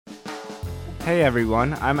Hey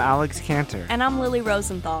everyone, I'm Alex Cantor. And I'm Lily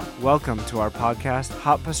Rosenthal. Welcome to our podcast,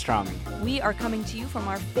 Hot Pastrami. We are coming to you from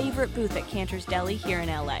our favorite booth at Cantor's Deli here in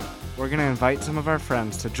LA. We're going to invite some of our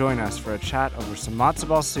friends to join us for a chat over some matzo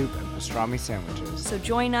ball soup and pastrami sandwiches. So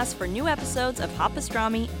join us for new episodes of Hot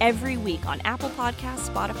Pastrami every week on Apple Podcasts,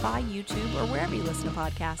 Spotify, YouTube, or wherever you listen to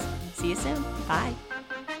podcasts. See you soon. Bye.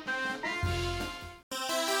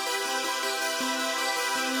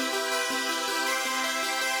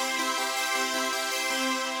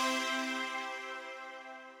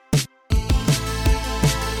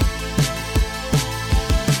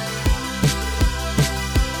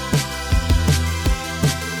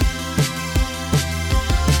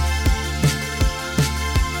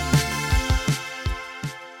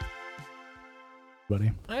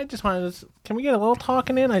 I just wanted to. Can we get a little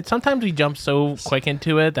talking in? Sometimes we jump so quick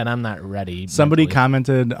into it that I'm not ready. Somebody mentally.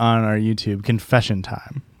 commented on our YouTube, confession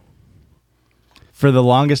time. For the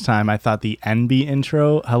longest time, I thought the NB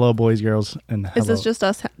intro, hello boys, girls, and hello. Is this just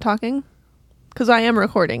us talking? Because I am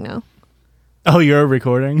recording now. Oh, you're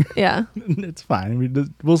recording? Yeah. It's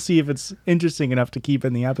fine. We'll see if it's interesting enough to keep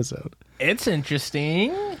in the episode. It's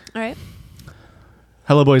interesting. All right.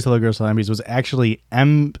 Hello boys, hello girls, hello MBs was actually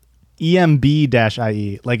EMB-IE,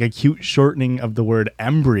 like a cute shortening of the word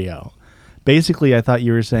embryo. Basically, I thought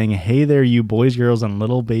you were saying, hey there, you boys, girls, and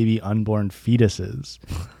little baby unborn fetuses.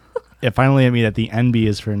 It finally hit me that the NB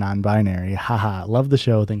is for non-binary. Haha, love the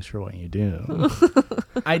show. Thanks for what you do.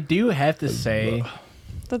 I do have to say,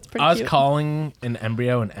 That's pretty us cute. calling an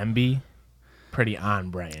embryo an MB, pretty on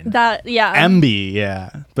brand. That, yeah. MB, yeah.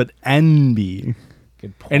 But NB.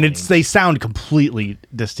 Good point. And they sound completely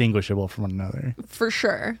distinguishable from one another. For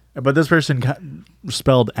sure. But this person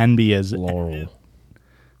spelled NB as Laurel.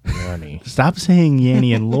 Yanny. Stop saying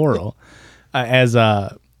Yanny and Laurel as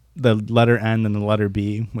the letter N and the letter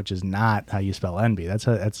B, which is not how you spell NB.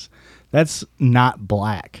 That's not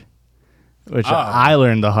black, which I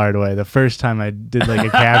learned the hard way the first time I did like a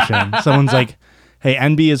caption. Someone's like, "Hey,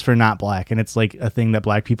 NB is for not black," and it's like a thing that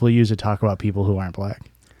black people use to talk about people who aren't black.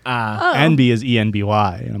 NB is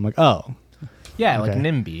ENBY, and I'm like, oh, Yeah, like Okay.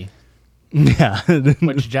 NIMBY, yeah,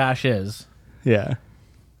 which Josh is. yeah.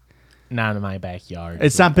 Not in my backyard.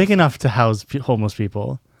 It's not big enough to house homeless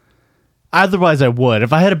people. Otherwise, I would.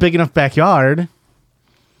 If I had a big enough backyard.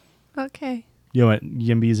 Okay. You know what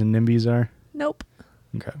YIMBYs and NIMBYs are? Nope.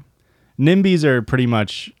 Okay. NIMBYs are pretty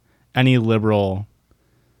much any liberal.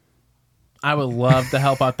 I would love to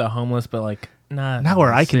help out the homeless, but like, not where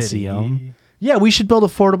in I the can city. see them. Yeah, we should build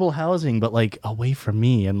affordable housing, but like away from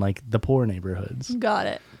me and like the poor neighborhoods. Got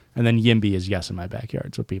it. And then YIMBY is yes in my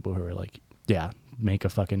backyard. So people who are like, yeah, make a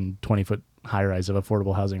fucking 20-foot high rise of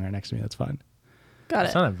affordable housing right next to me. That's fine. Got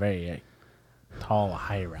It's it. not a very tall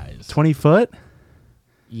high rise. 20 foot?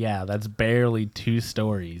 Yeah, that's barely 2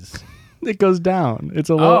 stories. It goes down. It's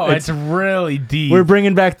a low. Oh, it's really deep. We're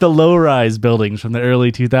bringing back the low rise buildings from the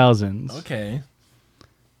early 2000s. Okay.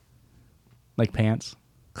 Like pants.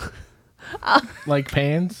 Like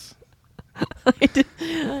pants?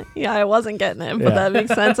 Yeah, I wasn't getting it, but Yeah. that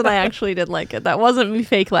makes sense, and I actually did like it. That wasn't me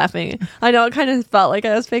fake laughing. I know it kind of felt like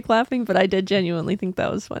I was fake laughing, but I did genuinely think that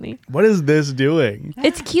was funny. What is this doing?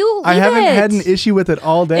 It's cute. I Leave haven't it. had an issue with it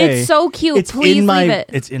all day. It's so cute. Please in my leave it.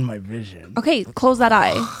 It's in my vision. Okay, close that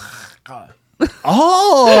eye.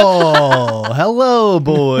 Oh, hello,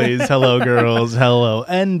 boys. Hello, girls. Hello,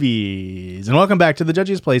 NBs. And welcome back to the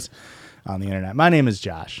Judge's Place on the internet. My name is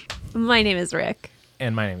Josh, My name is Rick.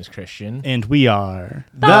 And my name is Christian. and we are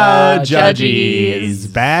The Judges.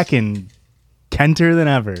 Judgies. Back and Kenter than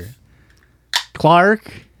ever.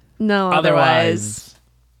 Clark. No, otherwise.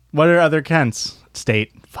 What are other Kents?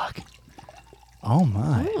 State. Fuck. Oh,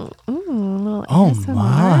 my. Ooh, Oh, ASMR.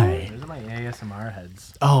 my. Those are my ASMR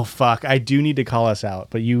heads. Oh, fuck. I do need to call us out,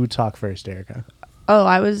 but you talk first, Erica. Oh,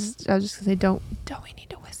 I was just gonna say, don't we need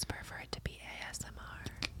to whisper for it to be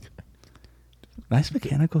ASMR? Nice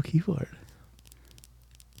mechanical keyboard.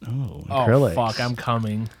 Oh, Oh, acrylics. fuck, I'm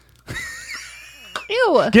coming.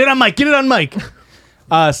 Ew. Get it on mic. Get it on mic.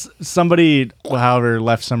 Somebody, however,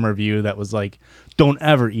 left some review that was like, "Don't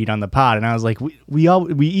ever eat on the pod," and I was like, "We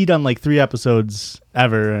eat on like 3 episodes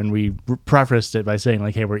ever," and we prefaced it by saying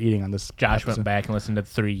like, "Hey, we're eating on this." Josh episode. went back and listened to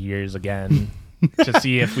 3 years again to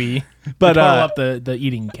see if we But, total up the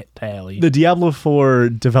eating tally. The Diablo 4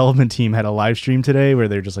 development team had a live stream today where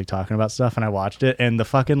they're just like talking about stuff, and I watched it, and the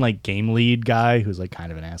fucking like game lead guy, who's like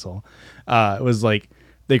kind of an asshole, was like,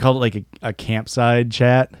 they called it like a campside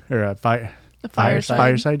chat or a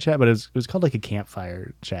fireside chat, but it was called like a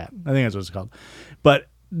campfire chat. I think that's what it's called. But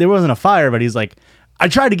there wasn't a fire, but he's like, I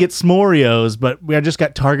tried to get s'moreos, but I just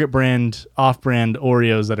got Target brand, off-brand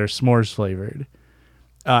Oreos that are s'mores flavored.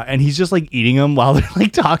 And he's just like eating them while they're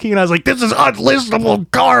like talking. And I was like, this is unlistenable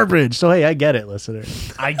garbage. So, hey, I get it, listener.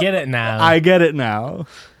 I get it now. I get it now.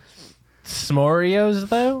 S'moreos,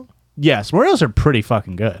 though? Yes, Oreos are pretty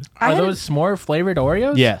fucking good. Are those s'more flavored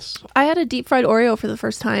Oreos? Yes. I had a deep fried Oreo for the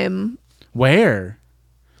first time. Where?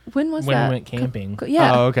 When was When that? we went camping.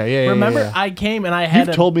 Yeah. Oh, okay. Yeah. Remember, yeah. I came and I had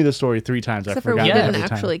You've told me the story 3 times. Except I for forgot. we Yeah. didn't every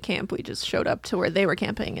time. actually camp. We just showed up to where they were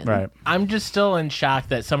camping. And Right. I'm just still in shock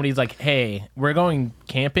that somebody's like, hey, we're going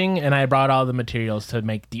camping, and I brought all the materials to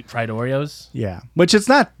make deep fried Oreos. Yeah. Which it's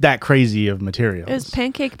not that crazy of materials. It was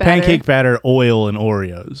pancake batter. Pancake batter, oil, and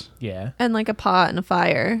Oreos. Yeah. And like a pot and a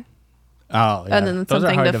fire. Oh, yeah. And then Those are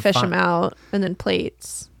something hard to to fish find. them out. And then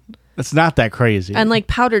plates. It's not that crazy. And like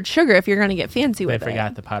powdered sugar if you're going to get fancy They with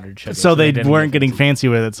forgot it. the powdered sugar. so they didn't weren't get getting fancy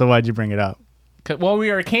with it. So why'd you bring it up? Well, we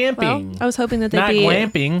were camping. Well, I was hoping that they'd not be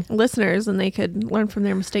glamping. listeners and they could learn from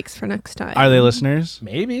their mistakes for next time. Are they listeners?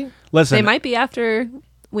 Maybe. Listen, They might be after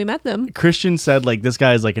we met them. Christian said like this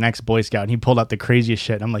guy is like an ex-Boy Scout and he pulled out the craziest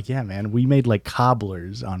shit. And I'm like, yeah, man, we made like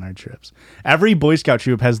cobblers on our trips. Every Boy Scout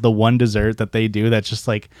troop has the one dessert that they do that's just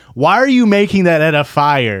like, why are you making that at a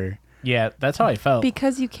fire? Yeah, that's how I felt.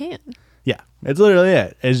 Because you can. Yeah, it's literally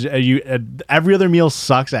it. Every other meal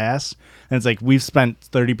sucks ass, and it's like we've spent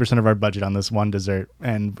 30% of our budget on this one dessert,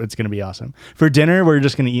 and it's gonna be awesome. For dinner, we're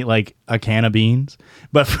just gonna eat like a can of beans,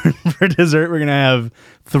 but for dessert, we're gonna have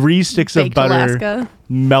 3 sticks Baked of butter Alaska.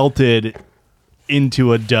 melted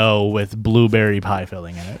into a dough with blueberry pie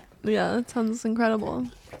filling in it. Yeah, that sounds incredible.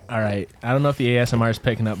 All right. I don't know if the ASMR is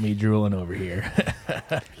picking up me drooling over here.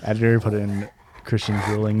 Editor, put in Christian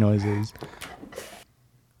drooling noises.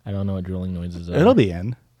 I don't know what drooling noises are. It'll be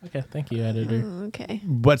in. Okay, thank you, editor. Okay.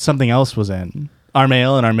 But something else was in our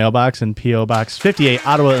mail and our mailbox in P.O. Box 58,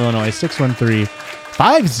 Ottawa, Illinois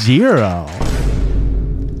 61350.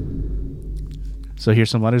 So here's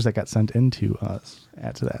some letters that got sent in to us.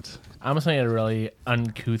 Add to that. I'm going to say a really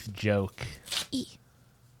uncouth joke.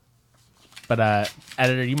 But,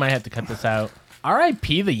 editor, you might have to cut this out.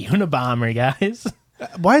 R.I.P. the Unabomber, guys.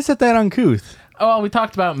 Why is it that uncouth? Oh, well, we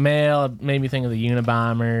talked about mail. It made me think of the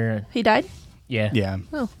Unabomber. He died? Yeah. Yeah.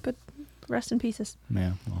 Oh, good. Rest in pieces.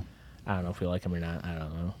 Yeah. Well. I don't know if we like him or not. I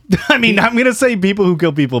don't know. I mean, I'm going to say people who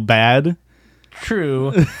kill people bad.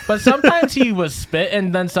 True. But sometimes he was spit,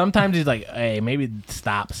 and then sometimes he's like, hey, maybe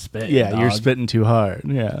stop spitting. Yeah, you're dog." spitting too hard.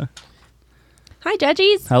 Yeah. Hi,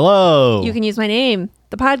 Judgies. Hello. You can use my name.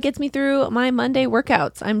 The pod gets me through my Monday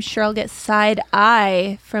workouts. I'm sure I'll get side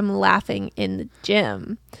eye from laughing in the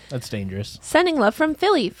gym. That's dangerous. Sending love from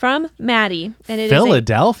Philly, from Maddie. And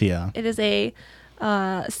Philadelphia. It is a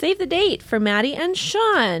save the date for Maddie and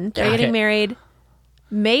Sean. They're Got getting it. married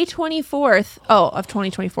May 24th. Oh, of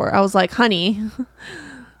 2024. I was like, honey,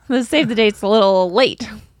 the save the date's a little late.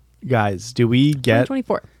 Guys, do we get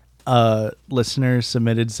 2024. listeners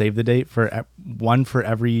submitted save the date for one for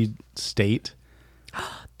every state?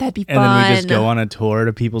 That'd be And fun. then we just go on a tour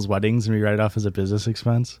to people's weddings and we write it off as a business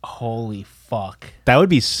expense. Holy fuck. That would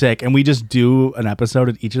be sick. And we just do an episode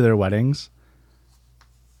at each of their weddings.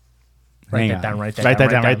 Write Hang that on. down, write that Write down,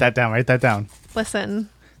 that down, write write that down, write that down. Listen,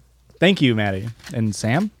 Thank you, Maddie. And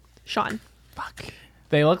Sam? Sean. Fuck.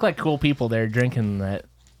 They look like cool people. They're drinking that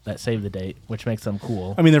save the date, which makes them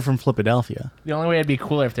cool. I mean, they're from Philadelphia. The only way it'd be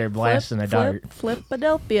cooler if they're blasting a dart.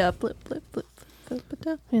 Philadelphia.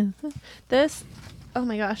 Philadelphia. This, oh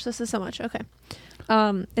my gosh, this is so much. Okay.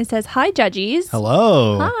 It says, hi, Judgies.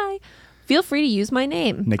 Hello. Hi. Feel free to use my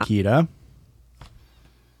name. Nikita.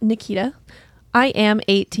 Nikita. I am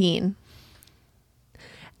 18.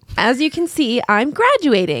 As you can see, I'm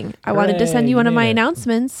graduating. I wanted to send you one of my yeah.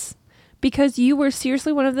 announcements because you were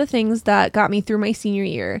seriously one of the things that got me through my senior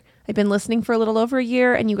year. I've been listening for a little over a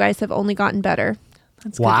year, and you guys have only gotten better.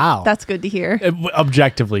 That's good. Wow. That's good to hear.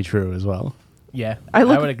 Objectively true as well. Yeah, I I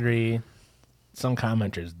look- would agree. Some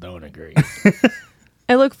commenters don't agree.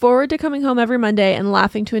 I look forward to coming home every Monday and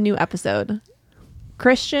laughing to a new episode.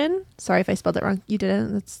 Christian, sorry if I spelled it wrong. You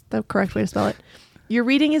didn't. That's the correct way to spell it. Your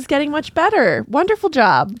reading is getting much better. Wonderful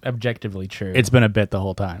job. Objectively true. It's been a bit the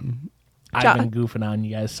whole time. I've been goofing on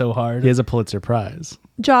you guys so hard. He has a Pulitzer Prize.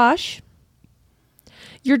 Josh,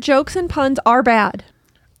 your jokes and puns are bad.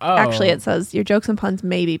 Oh. Actually, it says your jokes and puns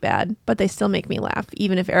may be bad, but they still make me laugh,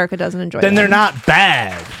 even if Erica doesn't enjoy Then them. they're not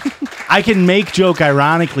bad. I can make joke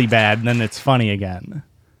ironically bad and then it's funny again.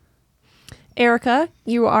 Erica,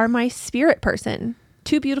 you are my spirit person.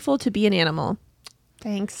 Too beautiful to be an animal.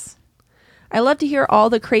 Thanks. I love to hear all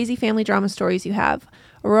the crazy family drama stories you have.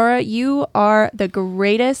 Aurora, you are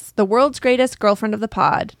the world's greatest girlfriend of the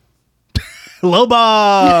pod. Low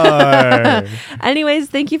bar. Anyways,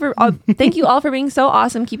 thank you all for being so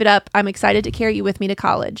awesome. Keep it up. I'm excited to carry you with me to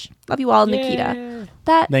college. Love you all, Nikita.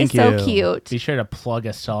 That Thank is so you. cute. Be sure to plug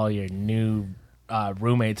us to all your new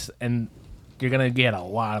roommates, and you're going to get a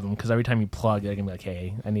lot of them because every time you plug, they're going to be like,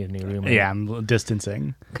 hey, I need a new roommate. Yeah, I'm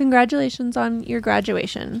distancing. Congratulations on your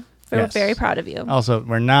graduation. We're Yes. very proud of you. Also,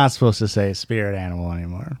 we're not supposed to say spirit animal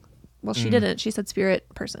anymore Well, she didn't. She said spirit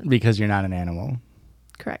person. because you're not an animal.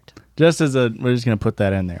 Correct. We're just going to put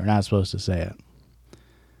that in there. We're not supposed to say it.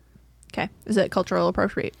 Okay. Is it cultural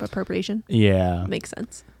appropriation? Yeah. Makes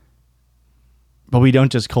sense. But we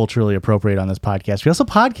don't just culturally appropriate on this podcast. We also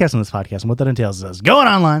podcast on this podcast. And what that entails is us going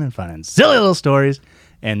online and finding silly little stories.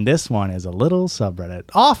 And this one is a little subreddit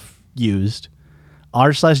off-used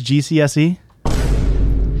r/GCSE.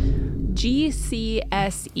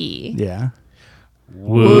 GCSE. Yeah.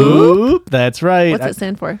 Whoop. That's right. What's it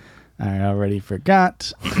stand for? I already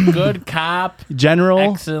forgot. Good cop. General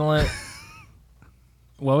Excellent.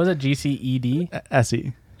 What was it? GCED?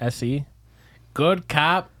 SE. SE? Good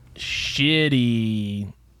cop.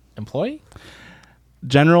 Shitty employee?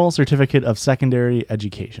 General Certificate of Secondary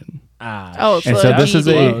Education. Oh, And so so this is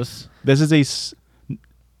close. this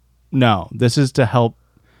is to help.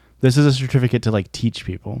 This is a certificate to like teach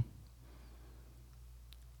people.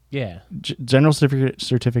 Yeah. General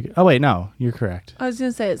certificate. Oh wait, no, you're correct. I was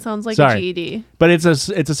gonna say it sounds like Sorry. a GED. But it's a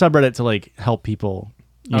subreddit to like help people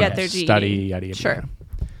Get their GED. study. Yada, yada, Sure. yada.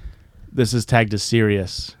 This is tagged as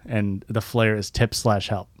serious, and the flare is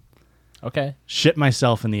tip/help. Okay. Shit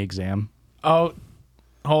myself in the exam. Oh,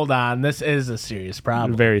 hold on. This is a serious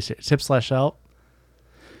problem. Very serious. Tip/help.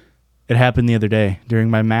 It happened the other day during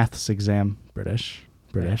my maths exam. British.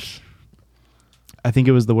 I think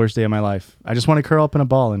it was the worst day of my life. I just want to curl up in a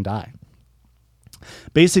ball and die.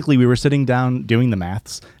 Basically, we were sitting down doing the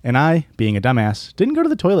maths, and I, being a dumbass, didn't go to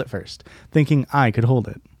the toilet first, thinking I could hold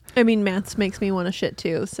it. I mean, maths makes me want to shit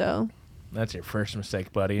too. So That's your first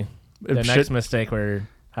mistake, buddy. It The should- next mistake were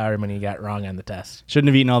however many you got wrong on the test. Shouldn't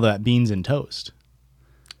have eaten all that beans and toast.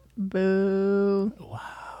 boo. Wow.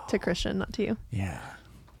 To Christian, not to you. Yeah.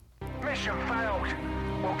 Mission failed.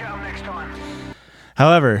 We'll get them next time.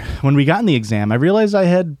 However, when we got in the exam, I realized I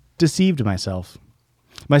had deceived myself.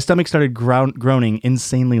 My stomach started groaning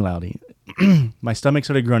insanely loudly.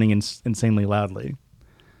 Insanely loudly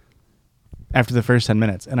after the first 10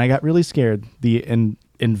 minutes, and I got really scared. The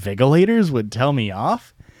invigilators would tell me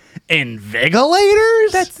off.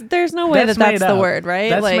 Invigilators? There's no way That's that's made the up. word, right?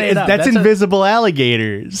 That's like made up. That's That's a- invisible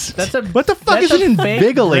alligators. What the fuck is that's an a fake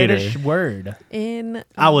invigilator? British word. in.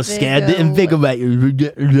 I was scared to invigilate.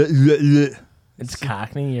 It's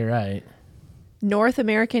Cockney. You're right. North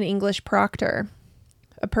American English proctor,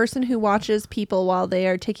 a person who watches people while they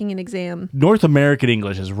are taking an exam. North American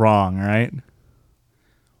English is wrong, right?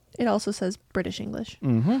 It also says British English.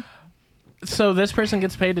 So this person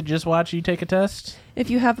gets paid to just watch you take a test? If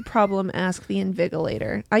you have a problem, ask the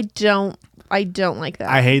invigilator. I don't like that.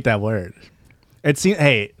 I hate that word.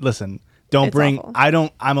 Hey, listen. Don't It's bring.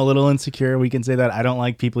 awful. I'm a little insecure. We can say that. I don't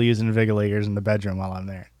like people using invigilators in the bedroom while I'm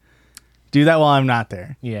there. Do that while I'm not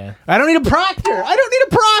there. Yeah. I don't need a proctor.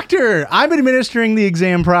 I'm administering the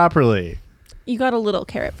exam properly. You got a little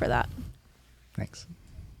carrot for that. Thanks.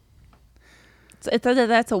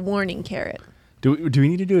 That's a warning carrot. Do we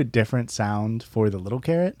need to do a different sound for the little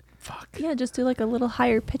carrot? Fuck. Yeah, just do like a little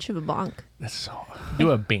higher pitch of a bonk. That's so. Do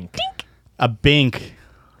a bink. A bink.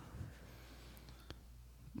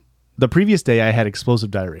 The previous day I had explosive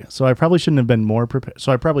diarrhea, so I probably should have been more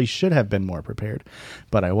prepared,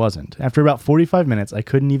 but I wasn't. After about 45 minutes, I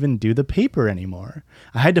couldn't even do the paper anymore.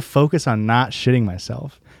 I had to focus on not shitting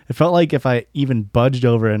myself. It felt like if I even budged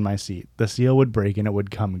over in my seat, the seal would break and it would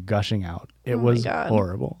come gushing out. It Oh my was God.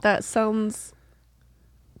 horrible. That sounds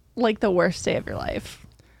like the worst day of your life.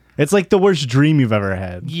 It's like the worst dream you've ever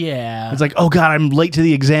had. Yeah. It's like, oh God, I'm late to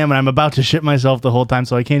the exam and I'm about to shit myself the whole time,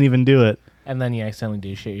 so I can't even do it. And then you accidentally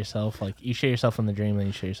do shit yourself. Like, you shit yourself in the dream, then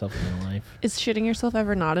you shit yourself in real life. Is shitting yourself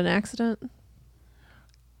ever not an accident?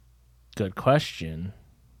 Good question.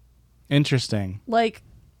 Interesting. Like,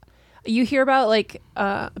 you hear about like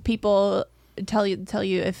people tell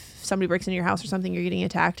you if somebody breaks into your house or something, you're getting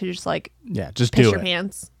attacked, to just like Yeah, just piss do your it.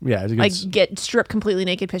 pants, Yeah, it's a good like get stripped completely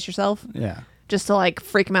naked, piss yourself, yeah. just to like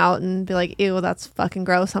freak them out and be like, ew, that's fucking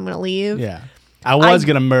gross. I'm gonna leave. Yeah. I was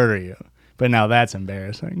going to murder you, but now that's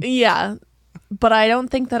embarrassing. Yeah. But I don't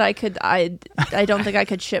think that I could. I don't think I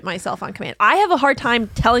could shit myself on command. I have a hard time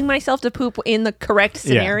telling myself to poop in the correct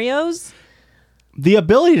scenarios. The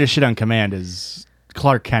ability to shit on command is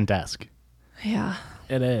Clark Kent-esque. Yeah.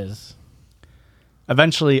 It is.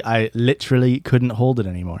 Eventually, I literally couldn't hold it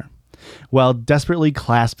anymore. While desperately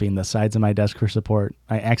clasping the sides of my desk for support,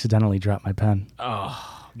 I accidentally dropped my pen.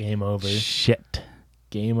 Oh, game over. Shit.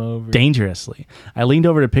 Game over. Dangerously. I leaned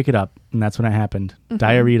over to pick it up, and that's when it happened.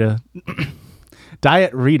 Diarrhea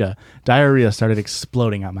started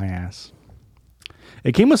exploding out my ass.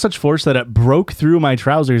 It came with such force that it broke through my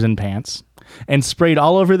trousers and pants and sprayed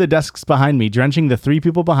all over the desks behind me, drenching the 3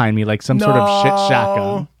 people behind me like some sort of shit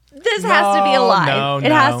shotgun. This has to be a lie.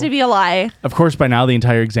 It has to be a lie. Of course, by now the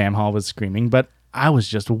entire exam hall was screaming, but I was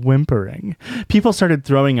just whimpering. People started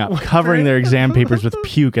throwing up, covering their exam papers with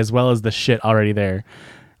puke as well as the shit already there.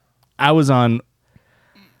 I was on...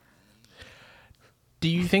 Do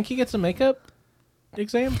you think he gets a makeup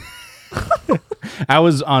exam? I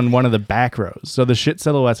was on one of the back rows, so the shit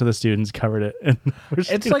silhouettes of the students covered it. And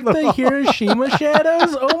It's like the Hiroshima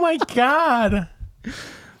shadows. Oh my god.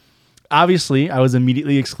 Obviously, I was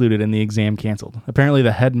immediately excluded and the exam canceled. Apparently,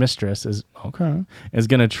 the headmistress is going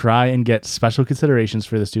to try and get special considerations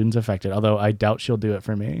for the students affected, although I doubt she'll do it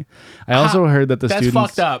for me. I also heard that the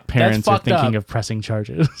students' parents are thinking of pressing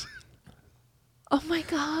charges. Oh my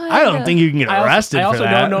god. I don't think you can get arrested I for also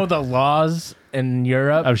that. don't know the laws in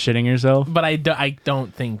Europe Of shitting yourself? but I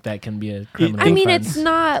don't think that can be a criminal I mean, offense. it's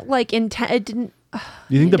not like intent. It didn't. Do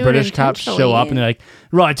you think the do it British cops show up and they're like,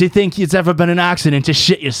 right, do you think it's ever been an accident to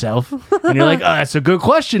shit yourself? And you're like, oh, that's a good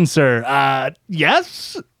question, sir.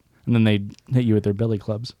 Yes? And then they hit you with their billy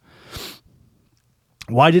clubs.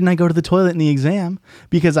 Why didn't I go to the toilet in the exam?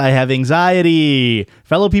 Because I have anxiety.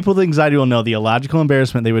 Fellow people with anxiety will know the illogical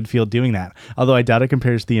embarrassment they would feel doing that, although I doubt it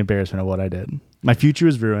compares to the embarrassment of what I did. My future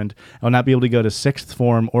is ruined. I will not be able to go to 6th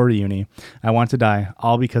form or uni. I want to die,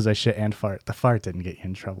 all because I shit and fart. The fart didn't get you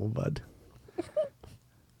in trouble, bud.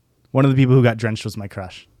 One of the people who got drenched was my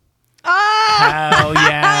crush. Hell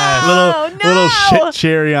yeah. Little shit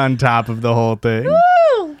cherry on top of the whole thing.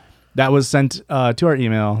 Woo! That was sent to our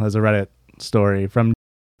email as a Reddit story from...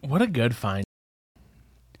 What a good find.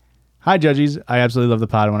 Hi, Judgies. I absolutely love the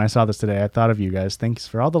pod. When I saw this today, I thought of you guys. Thanks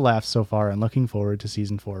for all the laughs so far and looking forward to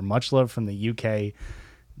season 4. Much love from the UK.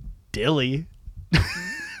 Dilly.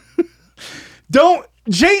 Don't...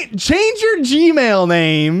 change your Gmail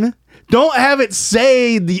name. Don't have it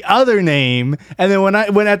say the other name, and then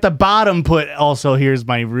when at the bottom put also here's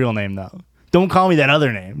my real name though. Don't call me that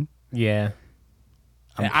other name. Yeah.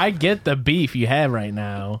 I get the beef you have right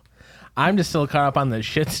now. I'm just still caught up on the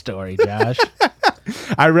shit story, Josh.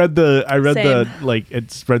 I read the Same. like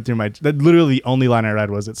it spread through my literally the only line I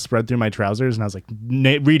read was it spread through my trousers, and I was like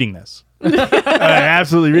reading this.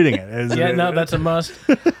 Absolutely reading it. Yeah, no, that's a must.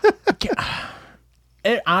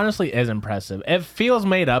 It honestly is impressive. It feels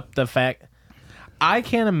made up. The fact I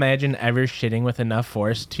can't imagine ever shitting with enough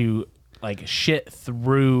force to like shit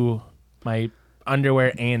through my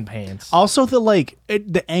underwear and pants. Also,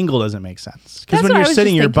 the angle doesn't make sense because That's when what I you're was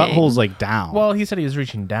sitting, just your thinking. butthole's like down. Well, he said he was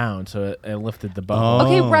reaching down, so it lifted the butt. Oh.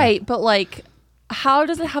 Okay, right, but like, how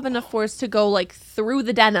does it have enough force to go like through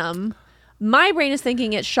the denim? My brain is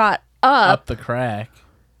thinking it shot Up the crack.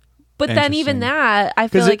 but then even Interesting. that, I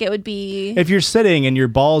feel 'Cause like it would be. if you're sitting and your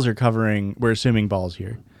balls are covering, we're assuming balls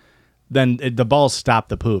here, then the balls stop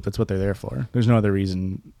the poop. That's what they're there for. There's no other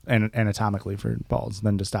reason anatomically for balls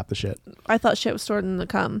than to stop the shit. I thought shit was stored in the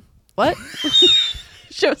cum. What?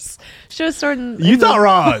 shit was stored in. You thought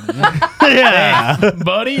wrong. Yeah.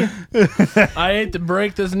 Buddy, I hate to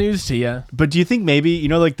break this news to you. But do you think maybe,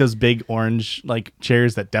 like those big orange like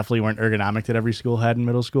chairs that definitely weren't ergonomic that every school had in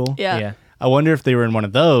middle school? Yeah. I wonder if they were in one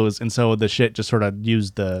of those, and so the shit just sort of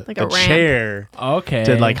used the Like a ramp. chair Okay.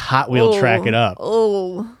 to like Hot Wheel track it up.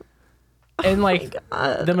 Oh. and like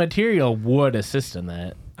the material would assist in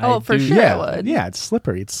that. Oh, for sure. Yeah, it would. yeah, it's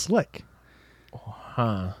slippery, it's slick.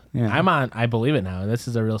 Huh. Yeah. I believe it now. This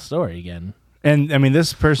is a real story again. And I mean,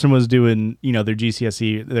 this person was doing, their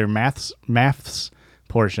GCSE, their maths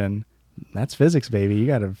portion. That's physics, baby. You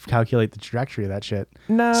got to calculate the trajectory of that shit.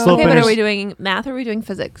 No. Slope Okay, but inter- are we doing math or are we doing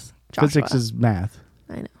physics? Joshua? Physics is math.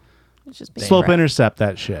 I know. It's just being Slope correct. intercept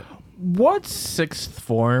that shit. What's 6th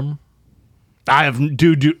form? I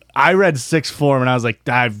read 6th form and I was like,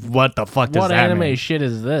 what the fuck does What that anime mean? shit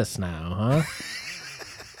is this now, huh?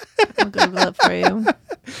 I'll Google it for you.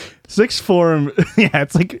 6th form, yeah,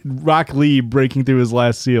 it's like Rock Lee breaking through his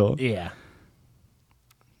last seal. Yeah.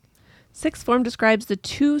 Sixth form describes the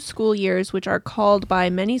 2 school years which are called by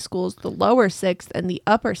many schools the lower sixth and the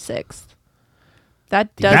upper sixth.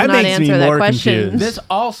 That does That not makes me answer that more question. confused. This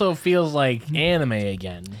also feels like anime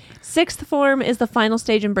again. Sixth form is the final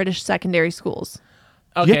stage in British secondary schools.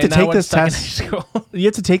 Okay, have to now take what's this secondary test? School? You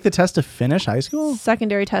have to take the test to finish high school?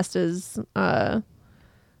 Secondary test is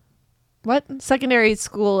what? Secondary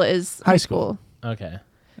school is High school. Okay.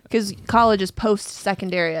 Because college is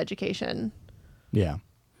post-secondary education. Yeah.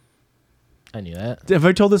 I knew that. Have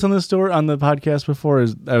I told this on the podcast before?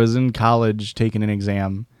 I was in college taking an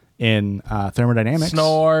exam in thermodynamics,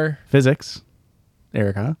 physics.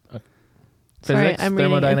 Erica, Sorry, Physics, I'm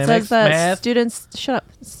reading. It thermodynamics, says that math.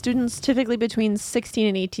 students typically between 16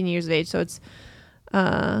 and 18 years of age. So it's,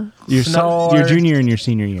 your junior and your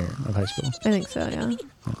senior year of high school. I think so, yeah.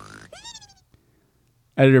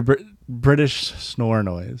 Editor, British snore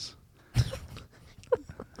noise.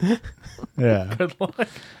 Yeah. Good luck.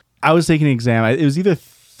 I was taking an exam. It was either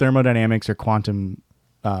thermodynamics or quantum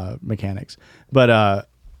mechanics, but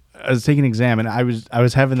I was taking an exam, and I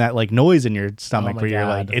was having that like noise in your stomach where you're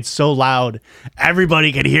like, it's so loud,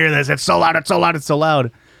 everybody can hear this. It's so loud. It's so loud. It's so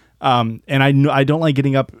loud. And I don't like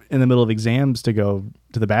getting up in the middle of exams to go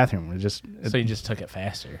to the bathroom. So you just took it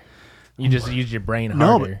faster. You just used your brain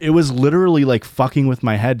No, harder. but it was literally like fucking with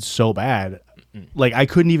my head so bad. Like I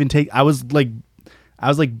couldn't even I was like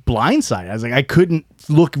blindsided. I was like, I couldn't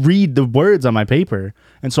read the words on my paper.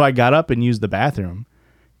 And so I got up and used the bathroom.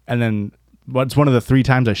 And then it's one of the 3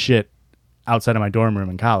 times I shit outside of my dorm room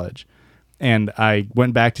in college. And I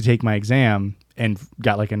went back to take my exam and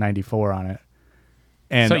got like a 94 on it.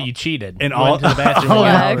 And so you cheated. And You went to the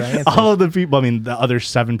bathroom all of the people, I mean, the other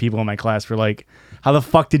 7 people in my class were like, how the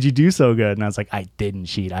fuck did you do so good? And I was like, I didn't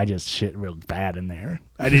cheat. I just shit real bad in there.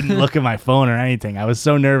 I didn't look at my phone or anything. I was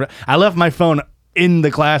so nervous. I left my phone in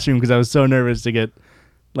the classroom because I was so nervous to get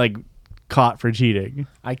like caught for cheating.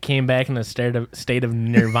 I came back in a state of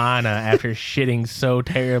nirvana after shitting so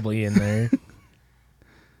terribly in there.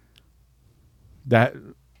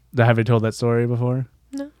 Have I told that story before?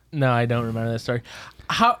 No, I don't remember that story.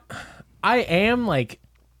 How I am like,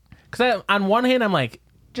 because on one hand I'm like,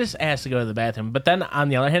 just asked to go to the bathroom, but then on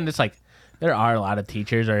the other hand, it's like there are a lot of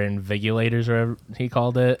teachers or invigilators or whatever he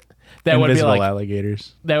called it that would be like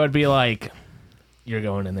alligators. That would be like, you're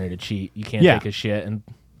going in there to cheat. You can't take a shit, and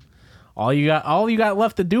all you got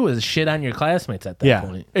left to do is shit on your classmates at that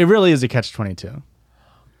point. It really is a catch-22.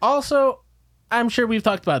 Also, I'm sure we've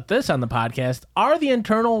talked about this on the podcast. Are the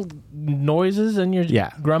internal noises in your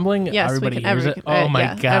grumbling? Yes, everybody hears it. Oh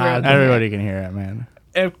my god, everybody can hear it, man.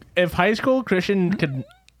 If high school Christian could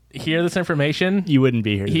hear this information, you wouldn't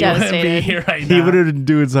be here. He wouldn't be here right now. He would have been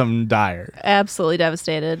doing something dire. Absolutely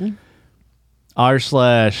devastated.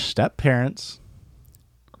 r/step parents.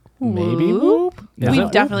 Maybe whoop.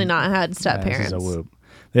 We've definitely not had step parents. This is a whoop.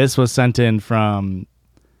 This was sent in from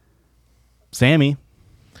Sammy.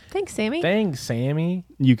 Thanks, Sammy. Thanks, Sammy.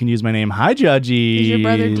 You can use my name. Hi, Judgy. Is your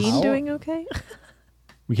brother Dean doing okay?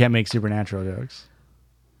 We can't make supernatural jokes.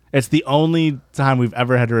 It's the only time we've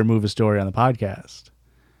ever had to remove a story on the podcast.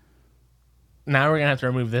 Now we're going to have to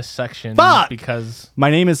remove this section because...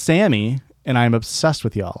 My name is Sammy, and I'm obsessed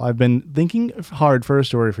with y'all. I've been thinking hard for a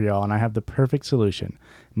story for y'all, and I have the perfect solution.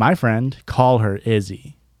 My friend, call her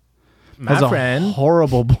Izzy, has a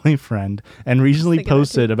horrible boyfriend and recently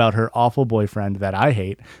posted about her awful boyfriend that I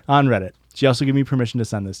hate on Reddit. She also gave me permission to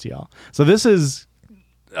send this to y'all. So this is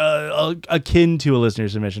akin to a listener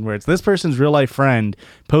submission where it's this person's real life friend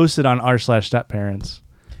posted on r/step parents.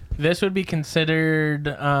 This would be considered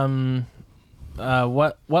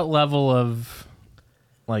what level of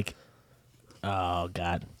like, oh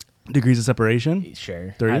god, degrees of separation?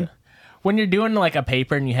 Sure, 30. When you're doing like a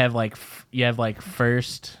paper and you have like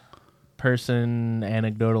first person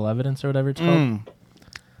anecdotal evidence or whatever it's called.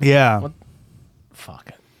 Yeah. Fuck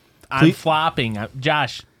it. I'm flopping.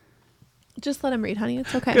 Josh. Just let him read, honey.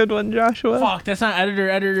 It's okay. Good one, Joshua. Fuck, that's not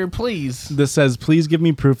editor, please. This says, please give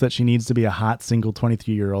me proof that she needs to be a hot, single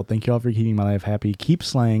 23-year-old. Thank you all for keeping my life happy. Keep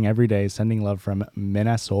slaying every day. Sending love from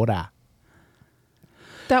Minnesota.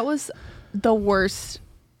 That was the worst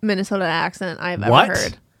Minnesota accent I've ever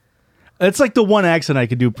heard. It's like the one accent I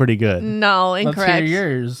could do pretty good. No, incorrect. Let's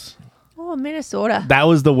hear yours. Oh, Minnesota. That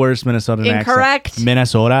was the worst Minnesotan accent. Incorrect.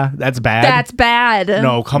 Minnesota? That's bad? That's bad.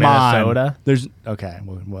 No, come Minnesota? on. There's... Okay,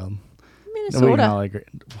 well... Minnesota. We can all agree.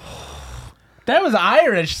 That was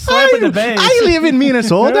Irish. Slapping the bass. I live in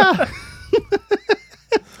Minnesota.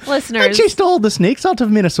 Listeners. I chased all the snakes out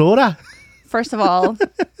of Minnesota. First of all,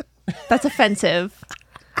 that's offensive.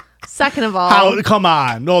 Second of all, come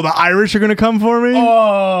on. Oh, the Irish are going to come for me?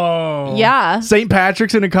 Oh. Yeah. St.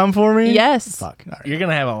 Patrick's going to come for me? Yes. Fuck. All right. You're going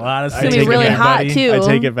to have a lot of It's snakes. going to be really hot, too. I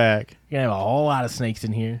take it back. You're going to have a whole lot of snakes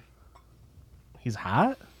in here. He's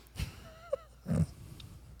hot?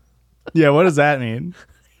 Yeah, what does that mean?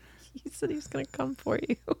 He said he was going to come for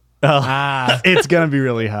you. It's going to be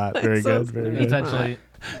really hot. Very good. Very It's good. actually...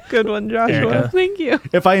 Good one, Joshua. Erica. Thank you.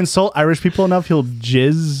 If I insult Irish people enough, he'll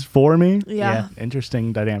jizz for me. Yeah.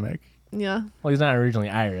 Interesting dynamic. Yeah. Well, he's not originally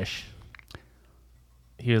Irish.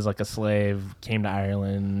 he was like a slave, came to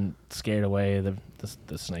Ireland, scared away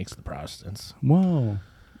the snakes, the Protestants. Whoa.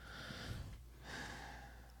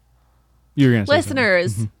 You were gonna say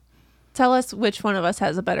Listeners, tell us which one of us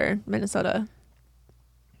has a better Minnesota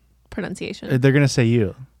pronunciation. they're gonna say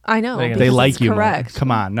you. I know. They because They it's like you more. correct.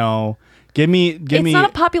 Come on, no. Give me. It's not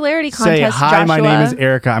a popularity Say contest, hi. My name is Joshua.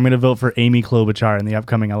 Erica. I'm gonna vote for Amy Klobuchar in the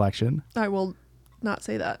upcoming election. I will not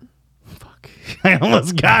say that. Fuck. I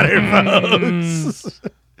almost got her votes.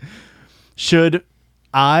 Should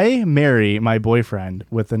I marry my boyfriend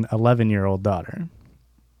with an 11-year-old daughter?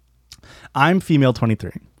 I'm female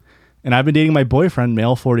 23, and I've been dating my boyfriend,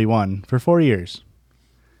 male 41, for 4 years.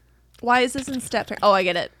 Why is this in step parent? Oh, I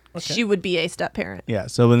get it. She would be a step parent. Yeah,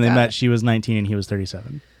 so when they Got met, it. she was 19 and he was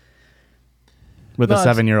 37. With No, a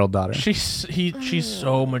it's- 7-year-old daughter. She's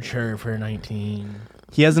so mature for 19.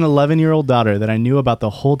 He has an 11-year-old daughter that I knew about the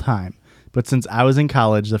whole time, but since I was in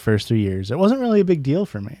college the first 3 years, it wasn't really a big deal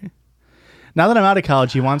for me. Now that I'm out of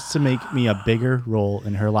college, he wants to make me a bigger role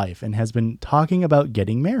in her life and has been talking about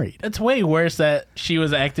getting married. It's way worse that she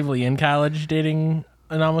was actively in college dating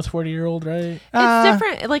an almost 40-year-old, right? It's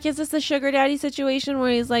different. Like, is this the sugar daddy situation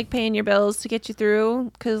where he's like paying your bills to get you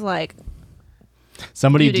through? Because like,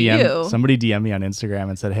 Somebody You do you. Somebody DM me on Instagram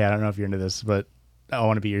and said, "Hey, I don't know if you're into this, but I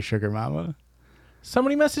want to be your sugar mama."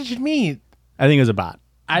 Somebody messaged me. I think it was a bot.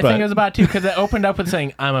 I But think it was about 2 because it opened up with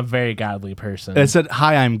saying, I'm a very godly person. It said,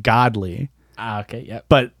 "Hi, I'm godly," Okay, yep.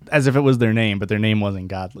 but as if it was their name, but their name wasn't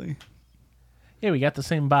godly. Yeah, we got the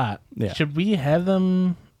same bot. Yeah. Should we have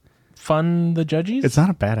them fund the judges? It's not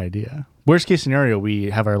a bad idea. Worst case scenario,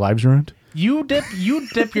 we have our lives ruined. You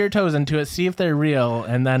dip your toes into it, see if they're real,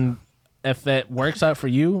 and then if it works out for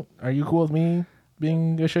you, are you cool with me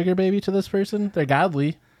being a sugar baby to this person? They're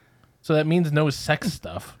godly, so that means no sex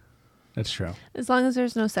stuff. That's true. as long as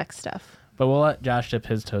there's no sex stuff. But we'll let Josh dip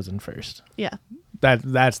his toes in first. Yeah,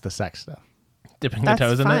 That's the sex stuff. Dipping that's the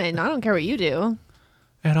toes in fine. it. I don't care what you do.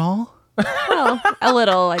 At all? Well, a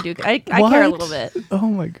little. I do. I care a little bit. Oh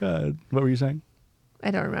my god. What were you saying?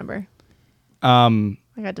 I don't remember. Um.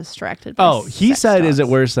 I got distracted. By Oh, he sex said, "Is it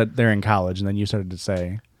talks. worse that they're in college?" And then you started to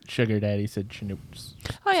say, Sugar daddy said chinoops.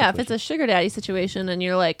 Oh yeah, if it's a sugar daddy situation and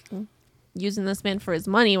you're like using this man for his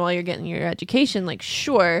money while you're getting your education, like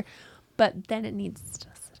sure, but then it needs to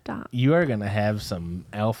stop. You are gonna have some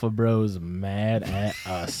alpha bros mad at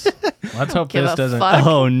us. Let's hope Give this a doesn't. fuck.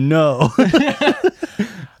 "Oh no."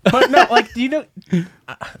 But no, like, do you know,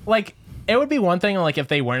 like, it would be one thing, like, if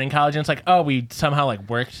they weren't in college and it's like, oh, we somehow, like,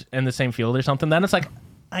 worked in the same field or something, then it's like,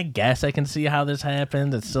 I guess I can see how this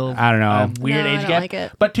happened. It's still I don't know. a weird No, I age don't gap. like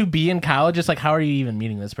it. But to be in college, it's like, how are you even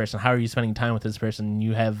meeting this person? How are you spending time with this person?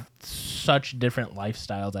 You have such different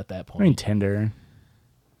lifestyles at that I mean, point. Tinder.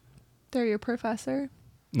 They're your professor.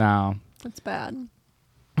 No, That's bad.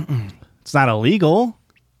 it's not illegal.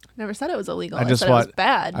 Never said it was illegal. I I, just said it was wa-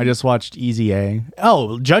 bad. I just watched Easy A.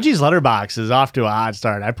 Oh, Judgy's Letterbox is off to a hot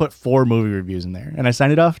start. I put 4 movie reviews in there, and I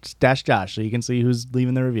signed it off Dash Josh, so you can see who's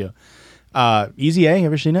leaving the review. Easy A, you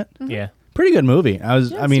ever seen it? Yeah. Pretty good movie. Yeah, it's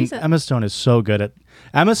decent. Emma Stone is so good at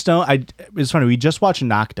Emma Stone. It's funny. We just watched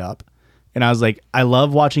Knocked Up, and I was like, I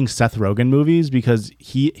love watching Seth Rogen movies because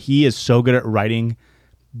he is so good at writing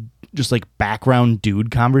just like background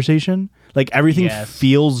dude conversation. Like everything Yes.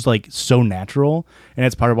 feels like so natural, and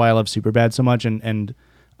it's part of why I love Superbad so much. And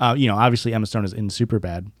obviously Emma Stone is in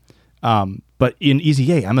Superbad, but in Easy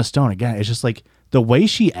A, Emma Stone again, it's just like the way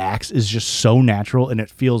she acts is just so natural, and it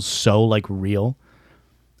feels so like real.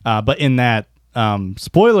 But in that,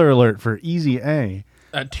 spoiler alert for Easy A.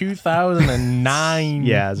 2009.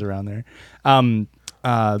 Yeah, it's around there.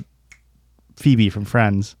 Phoebe from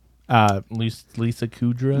Friends. Lisa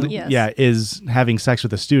Kudrow. Yes. Yeah, is having sex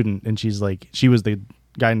with a student, and she's like, she was the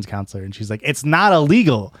guidance counselor, and she's like, it's not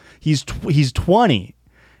illegal. He's 20.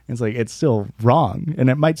 It's like, it's still wrong, and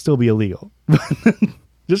it might still be illegal.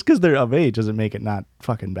 Just because they're of age doesn't make it not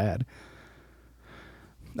fucking bad.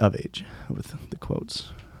 Of age, with the quotes.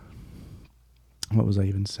 What was I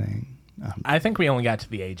even saying? I think we only got to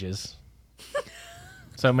the ages.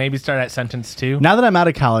 So maybe start at sentence 2. Now that I'm out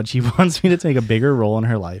of college, he wants me to take a bigger role in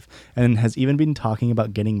her life, and has even been talking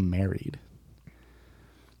about getting married.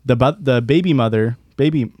 The baby mother,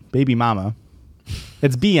 baby mama,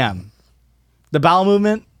 it's BM. The bowel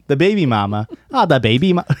movement, the baby mama. The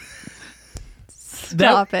baby mama.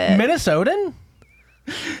 Stop it. Minnesotan?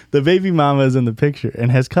 The baby mama is in the picture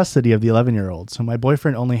and has custody of the 11-year-old, so my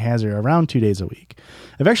boyfriend only has her around 2 days a week.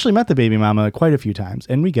 I've actually met the baby mama quite a few times,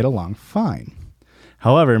 and we get along fine.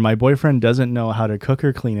 However, my boyfriend doesn't know how to cook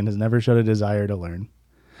or clean and has never showed a desire to learn.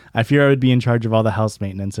 I fear I would be in charge of all the house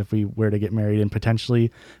maintenance if we were to get married, and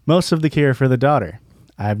potentially most of the care for the daughter.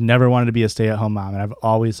 I've never wanted to be a stay-at-home mom, and I've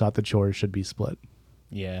always thought the chores should be split.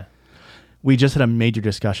 Yeah. We just had a major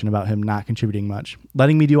discussion about him not contributing much,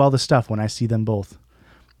 letting me do all the stuff when I see them both.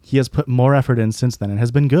 He has put more effort in since then and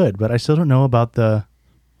has been good, but I still don't know about the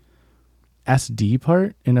SD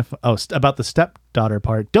part. About the stepdaughter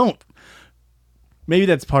part. Maybe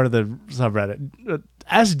that's part of the subreddit.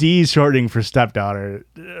 SD is shortening for stepdaughter.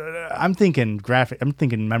 I'm thinking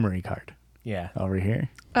memory card. Yeah. Over here.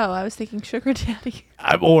 Oh, I was thinking sugar daddy.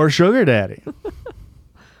 Or sugar daddy.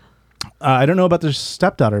 I don't know about the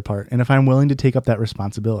stepdaughter part and if I'm willing to take up that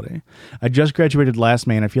responsibility. I just graduated last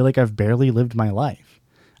May and I feel like I've barely lived my life.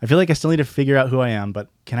 I feel like I still need to figure out who I am, but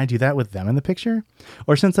can I do that with them in the picture?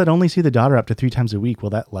 Or since I'd only see the daughter up to 3 times a week, will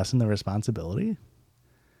that lessen the responsibility?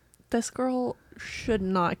 This girl should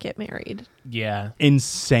not get married. Yeah.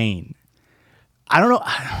 Insane. I don't know.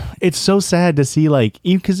 It's so sad to see, like,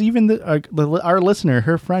 because even our listener,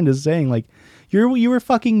 her friend is saying, like, you were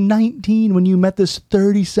fucking 19 when you met this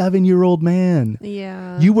 37-year-old man.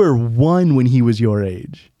 Yeah. You were 1 when he was your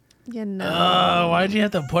age. Yeah, no. Oh, why'd you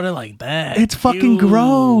have to put it like that? It's fucking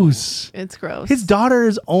gross. It's gross. His daughter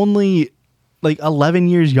is only like 11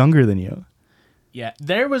 years younger than you. Yeah,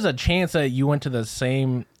 there was a chance that you went to the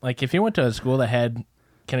same, like if you went to a school that had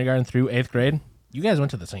kindergarten through 8th grade, you guys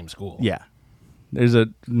went to the same school. Yeah. There's a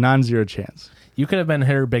non-zero chance. You could have been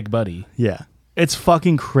her big buddy. Yeah. It's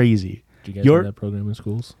fucking crazy. Did you guys do that program in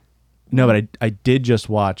schools? No, but I did just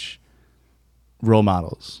watch Role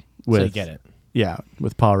Models. So you get it. Yeah,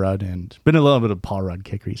 with Paul Rudd, and been a little bit of Paul Rudd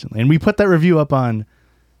kick recently. And we put that review up on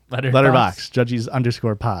Letterboxd,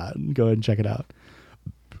 Judges_pod. Go ahead and check it out.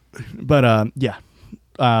 But yeah.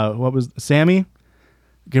 What was Sammy?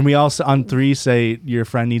 Can we also on 3 say your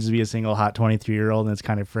friend needs to be a single hot 23-year-old and it's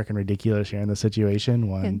kind of freaking ridiculous here in the situation?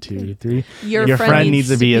 1, 2, 3. Your friend needs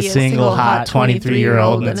to be a single hot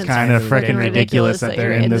 23-year-old and it's kind of freaking ridiculous that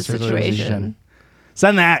they're in this situation.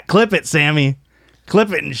 Send that. Clip it, Sammy. Clip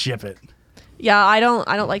it and ship it. Yeah, I don't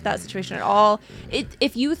like that situation at all.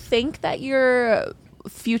 If you think that your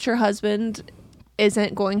future husband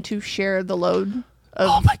isn't going to share the load of,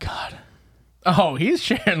 oh my God. Oh, he's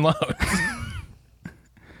sharing loads.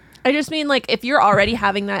 I just mean, like, if you're already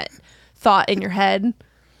having that thought in your head,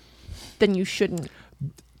 then you shouldn't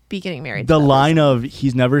be getting married. The line of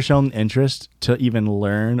he's never shown interest to even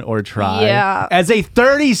learn or try. Yeah. As a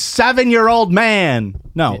 37-year-old man.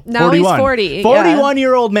 No, now 41. He's 40.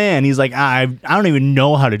 41-year-old man. He's like, I don't even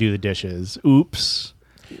know how to do the dishes. Oops.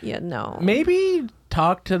 Yeah, no. Maybe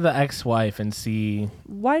talk to the ex-wife and see.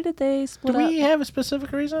 Why did they split Do up? we have a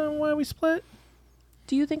specific reason why we split?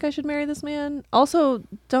 Do you think I should marry this man? Also,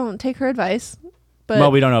 don't take her advice. But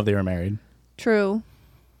Well, we don't know if they were married. True.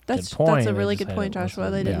 That's point. a really They just good point, had it Joshua.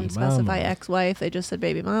 listed. They Yeah. didn't specify Mama. ex-wife. They just said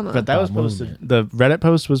baby mama. But that was posted. The Reddit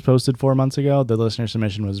post was posted 4 months ago. The listener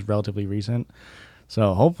submission was relatively recent.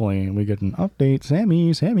 So hopefully we get an update.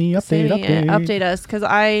 Sammy, update us, because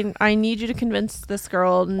I need you to convince this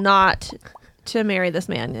girl not to marry this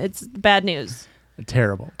man. It's bad news.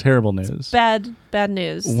 Terrible news. Bad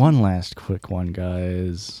news. One last quick one,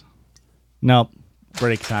 guys. Nope.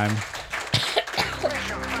 Break time.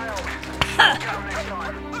 Mission failed. We'll get 'em next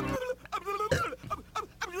time.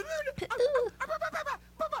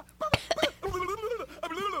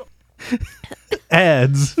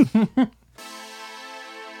 Ads.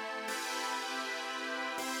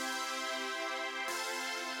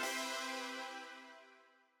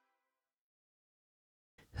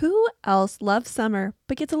 Who else loves summer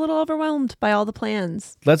but gets a little overwhelmed by all the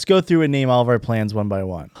plans? Let's go through and name all of our plans one by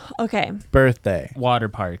one. Okay. Birthday. Water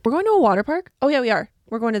park. We're going to a water park? Oh, yeah, we are.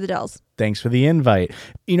 We're going to the Dells. Thanks for the invite.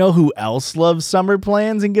 You know who else loves summer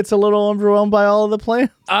plans and gets a little overwhelmed by all of the plans?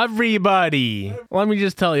 Everybody. Let me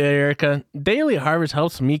just tell you, Erica, Daily Harvest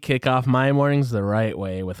helps me kick off my mornings the right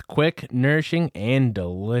way with quick, nourishing, and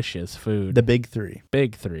delicious food. The big 3.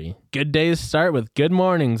 Big 3. Good days start with good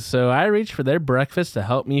mornings, so I reach for their breakfast to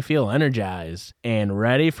help me feel energized and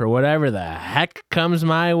ready for whatever the heck comes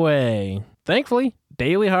my way. Thankfully,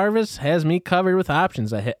 Daily Harvest has me covered with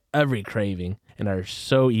options that hit every craving and are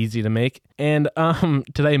so easy to make. And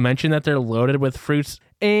did I mention that they're loaded with fruits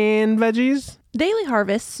and veggies? Daily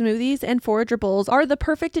Harvest smoothies and forager bowls are the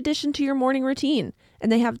perfect addition to your morning routine,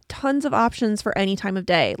 and they have tons of options for any time of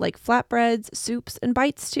day, like flatbreads, soups, and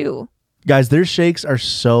bites too. Guys, their shakes are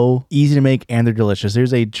so easy to make and they're delicious.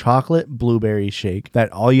 There's a chocolate blueberry shake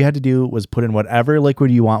that all you had to do was put in whatever liquid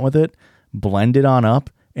you want with it, blend it on up,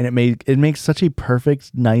 and it makes such a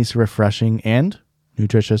perfect, nice, refreshing, and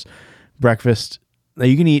nutritious breakfast that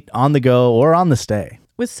you can eat on the go or on the stay.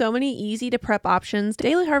 With so many easy to prep options,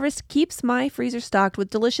 Daily Harvest keeps my freezer stocked with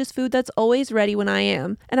delicious food that's always ready when I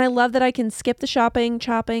am. And I love that I can skip the shopping,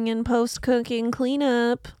 chopping, and post-cooking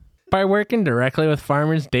cleanup. By working directly with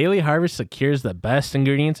farmers, Daily Harvest secures the best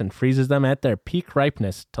ingredients and freezes them at their peak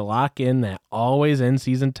ripeness to lock in that always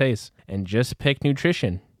in-season taste. And just pick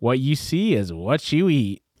nutrition. What you see is what you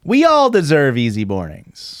eat. We all deserve easy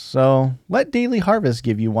mornings, so let Daily Harvest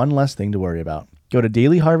give you one less thing to worry about. Go to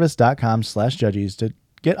dailyharvest.com/judges to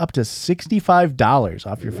get up to $65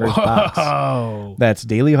 off your first box. That's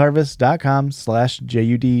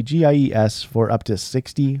dailyharvest.com/JUDGIES for up to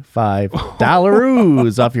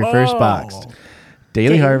 $65 off your first box.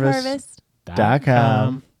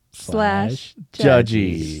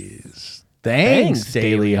 dailyharvest.com/judges. Thanks,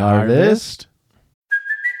 Daily Harvest.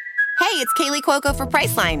 Hey, it's Kaylee Cuoco for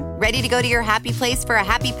Priceline. Ready to go to your happy place for a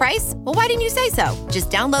happy price? Well, why didn't you say so? Just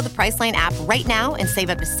download the Priceline app right now and save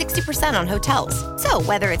up to 60% on hotels. So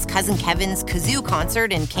whether it's Cousin Kevin's Kazoo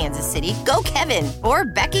Concert in Kansas City, go Kevin, or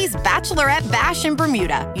Becky's Bachelorette Bash in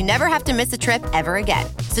Bermuda, you never have to miss a trip ever again.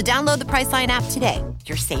 So download the Priceline app today.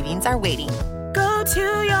 Your savings are waiting. Go to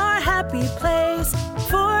your happy place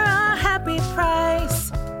for a happy price.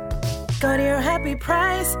 Go to your happy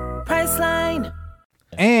price, Priceline.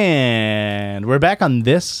 And we're back on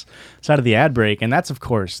this side of the ad break, and that's, of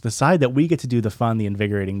course, the side that we get to do the fun, the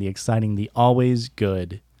invigorating, the exciting, the always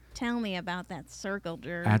good. Tell me about that circle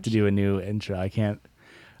jerk. I have to do a new intro. I can't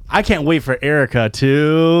wait for Erica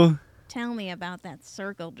to... Tell me about that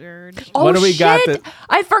circle jerk. Oh, What do we shit. got that-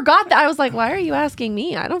 I forgot that. I was like, why are you asking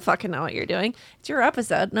me? I don't fucking know what you're doing. It's your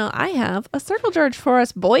episode. No, I have a circle jerk for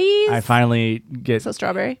us, boys. I finally get So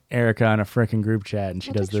strawberry? Erica on a freaking group chat, and she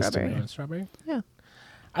I'll does take this to strawberry. me. Strawberry? Yeah.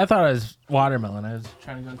 I thought it was watermelon. I was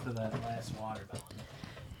trying to go for that last watermelon.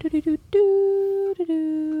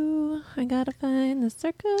 Do-do-do-do-do-do. I gotta find the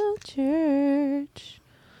circle church.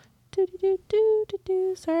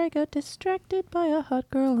 Do-do-do-do-do-do. Sorry, I got distracted by a hot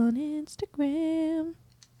girl on Instagram.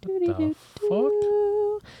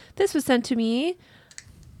 Do-do-do-do. This was sent to me.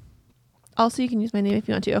 Also, you can use my name if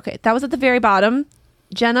you want to. Okay, that was at the very bottom.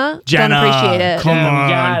 Jenna, don't appreciate it. Come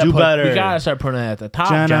on, do better. We gotta start putting it at the top,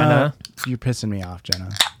 Jenna. You're pissing me off, Jenna.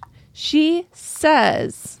 She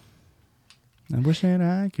says, I wish that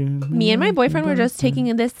I could. me and my boyfriend were just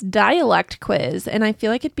taking this dialect quiz, and I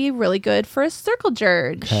feel like it'd be really good for a circle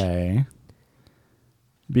jerk. Okay.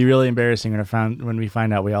 Be really embarrassing when we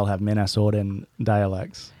find out we all have Minnesotan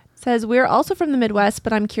dialects. Says, we're also from the Midwest,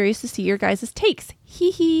 but I'm curious to see your guys' takes.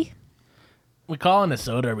 Hee hee. We calling it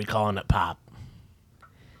soda or we calling it pop?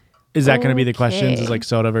 Is that going to be the questions? Okay. Is like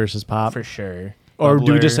soda versus pop? For sure. Or do we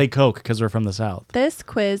Bubbler. just say Coke because we're from the South? This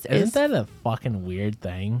quiz Isn't is that a fucking weird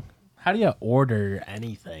thing? How do you order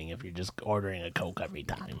anything if you're just ordering a Coke every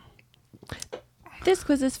time?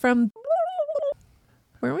 from.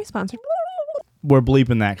 Were we sponsored? We're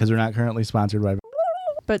bleeping that because we're not currently sponsored by.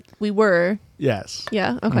 But we were. Yes.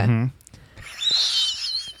 Yeah. Okay. Mm-hmm.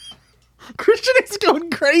 Christian is going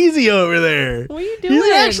crazy over there. What are you doing? He's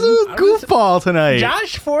an absolute goofball tonight.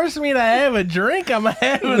 Josh forced me to have a drink. I'm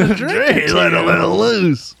having a drink. Let a little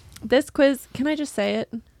loose. This quiz. Can I just say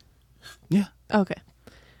it? Yeah. Okay.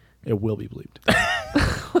 It will be bleeped.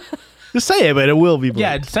 Just say it, but it will be bleeped.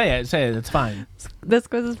 Yeah, say it. It's fine. This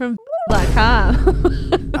quiz is from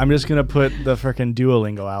 .com. I'm just going to put the freaking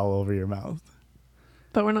Duolingo owl over your mouth.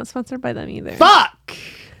 But we're not sponsored by them either. Fuck!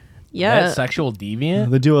 Yeah. That sexual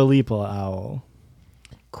deviant? The Dua Lipa owl.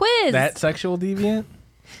 Quiz. That sexual deviant?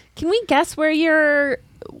 Can we guess where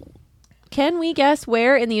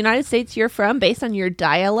in the United States you're from based on your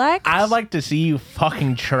dialect? I'd like to see you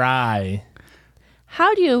fucking try.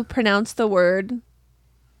 How do you pronounce the word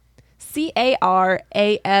Caramel?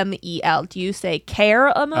 Do you say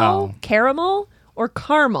caramel, caramel, or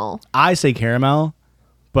caramel? I say caramel,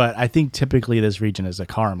 but I think typically this region is a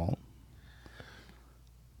caramel.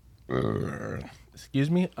 Excuse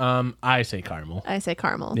me? I say caramel. I say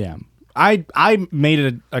caramel. Yeah. I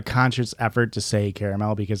made a conscious effort to say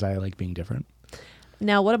caramel because I like being different.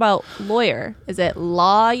 Now, what about lawyer? Is it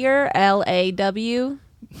lawyer, L-A-W?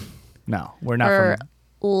 No, we're not Or from...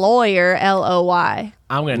 lawyer, L-O-Y?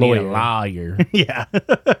 I'm going to need a Lawyer. lawyer. Yeah.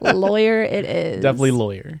 Lawyer it is. Definitely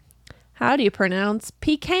lawyer. How do you pronounce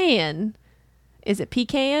pecan? Is it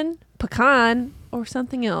pecan, pecan, or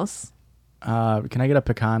something else? Can I get a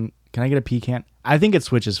pecan? Can I get a pecan? I think it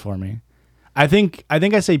switches for me. I think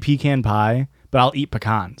I say pecan pie, but I'll eat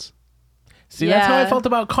pecans. See, that's how I Yeah. felt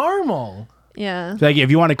about caramel. Yeah. So, like,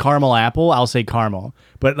 if you want a caramel apple, I'll say caramel.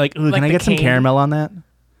 But like, ooh, Like can I the get some candy. caramel on that?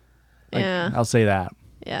 Like, Yeah. I'll say that.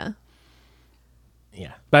 Yeah.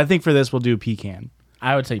 Yeah. But I think for this we'll do pecan.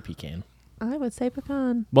 I would say pecan. I would say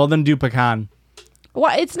pecan. Well, then do pecan.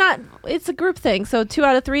 Well, it's not. It's a group thing. So 2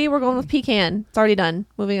 out of 3, we're going with pecan. It's already done.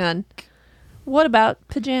 Moving on. What about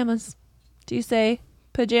pajamas? Do you say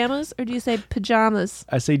pajamas or do you say pajamas?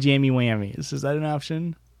 I say jammy whammies. Is that an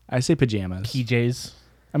option? I say pajamas. PJs.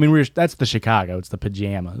 I mean, that's the Chicago. It's the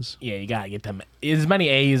pajamas. Yeah, you gotta get them as many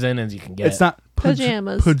A's in as you can get. It's not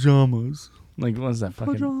Pajamas. Pajamas. Like, what's that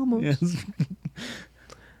fucking? Pajamas. Yes.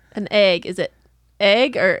 An egg. Is it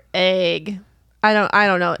egg or egg? I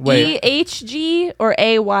don't know. Wait. EHG or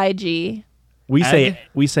AYG? We Egg?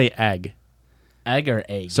 say egg. Egg or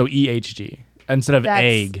egg? So EHG instead of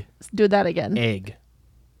egg. Do that again. Egg.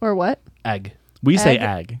 Or what? Egg. We say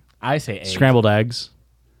egg. I say egg. Scrambled eggs.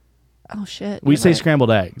 Oh shit. We You're say right.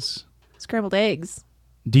 scrambled eggs. Scrambled eggs.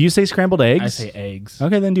 Do you say scrambled eggs? I say eggs.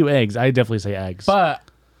 Okay, then do eggs. I definitely say eggs. But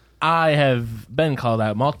I have been called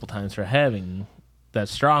out multiple times for having the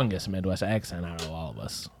strongest Midwest accent out of all of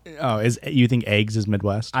us. Oh, you think eggs is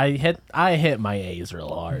Midwest? I hit my A's real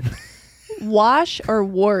hard. Wash or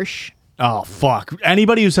wash? Oh fuck!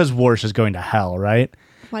 Anybody who says "warsh" is going to hell, right?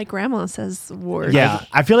 My grandma says wash. Yeah,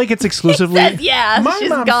 I feel like it's exclusively. Yeah, My she's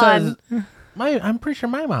mom gone. says. I'm pretty sure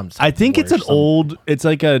my mom says. I think it's an worse. old. It's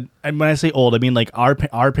like a. And when I say old, I mean like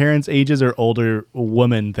our parents' ages or older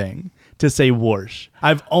woman thing to say "warsh."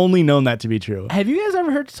 I've only known that to be true. Have you guys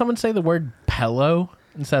ever heard someone say the word pillow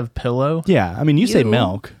instead of pillow? Yeah, I mean you say You.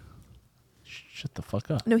 milk. Shut the fuck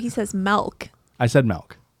up. No, he says milk. I said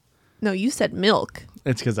milk. No, you said milk.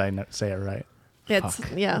 It's because I say it right. It's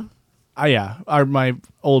yeah. Yeah. My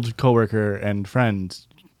old coworker and friend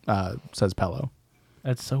says pillow.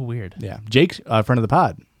 That's so weird. Yeah, Jake, friend of the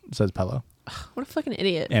pod, says pillow What a fucking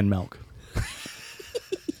idiot. and milk.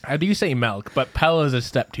 I do say milk, but pillow is a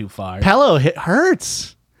step too far. Pillow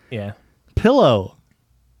hurts. Yeah. Pillow,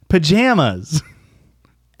 pajamas,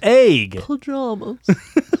 egg. Pajamas.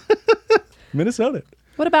 Minnesota.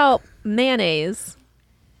 What about mayonnaise?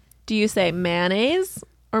 Do you say mayonnaise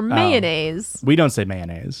or mayonnaise? We don't say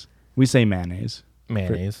mayonnaise. We say mayonnaise.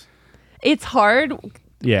 Mayonnaise. It's hard,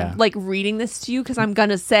 Yeah. like reading this to you because I'm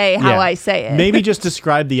gonna say how Yeah. I say it. Maybe just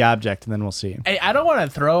describe the object and then we'll see. Hey, I don't want to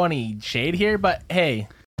throw any shade here, but hey.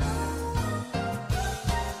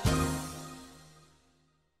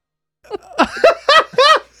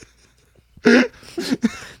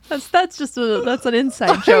 That's an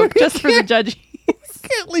inside joke just for the judges.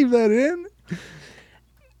 Can't leave that in.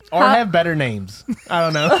 Or have better names.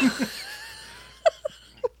 I don't know.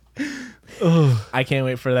 I can't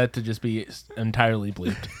wait for that to just be entirely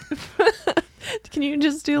bleeped. Can you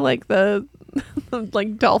just do like the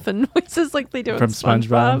like dolphin noises like they do From in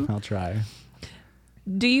SpongeBob? I'll try.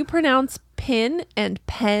 Do you pronounce pin and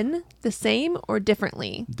pen the same or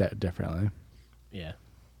differently? Differently. Yeah.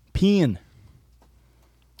 Peen.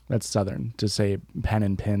 That's Southern. To say pen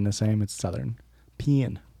and pin the same, it's Southern.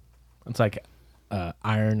 Peen. It's like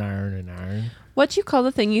iron, and iron. What you call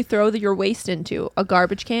the thing you throw your waste into? A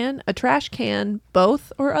garbage can, a trash can,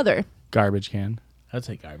 both, or other? Garbage can. I'd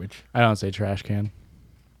say garbage. I don't say trash can.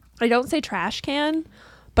 I don't say trash can,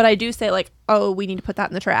 but I do say like, oh, we need to put that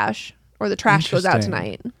in the trash, or the trash goes out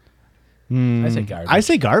Interesting. tonight. I say garbage. I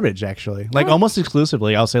say garbage actually. Like almost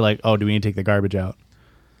exclusively. I'll say like, oh, do we need to take the garbage out?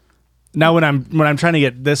 Now when I'm trying to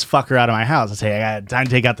get this fucker out of my house, I say I got time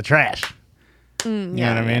to take out the trash. You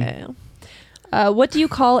know what I mean? What do you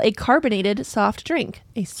call a carbonated soft drink?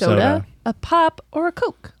 A soda, a pop, or a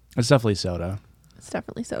Coke? It's definitely soda. It's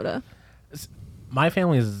definitely soda. My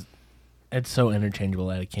family is, it's so interchangeable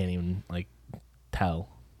that I can't even like tell.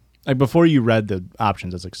 Like before you read the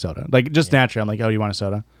options, it's like soda. Like just naturally, I'm like, oh, you want a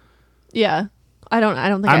soda? Yeah. I don't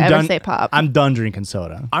think I ever say pop. I'm done drinking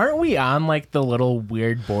soda. Aren't we on like the little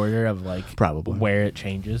weird border of like Probably. where it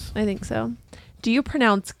changes? I think so. Do you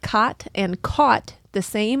pronounce cot and caught the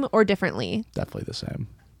same or differently? Definitely the same.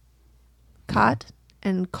 Cot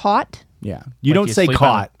and caught? Yeah. You Like don't you say sleep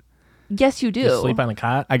caught. Yes, you do. You sleep on a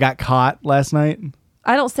cot? I got caught last night.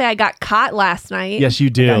 I don't say I got caught last night. Yes, you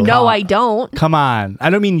do. No, I don't. Come on. I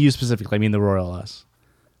don't mean you specifically. I mean the royal us.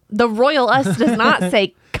 The royal us does not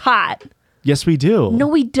say cot. Yes, we do. No,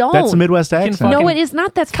 we don't. That's a Midwest accent. fucking No, it is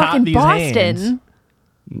not. That's caught fucking these Boston. hands.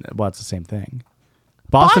 Well, it's the same thing.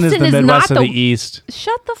 Boston is Boston the is Midwest not of the the- East.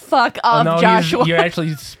 Shut the fuck Oh, up, no, Joshua. you're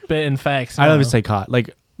actually spitting facts. I now. always say caught. Like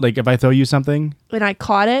if I throw you something, And I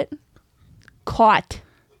caught it. Caught.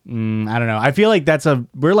 I don't know. I feel like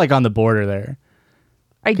we're like on the border there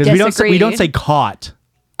I because disagree. we don't say caught.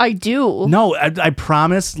 I do. No, I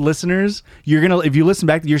promise, listeners, you're gonna if you listen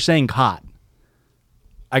back, you're saying caught.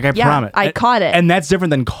 Like I Yeah, promise, I caught it. and that's different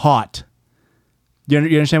than caught. You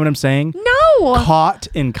understand what I'm saying? No. Caught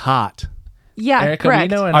and caught. Yeah, Erica,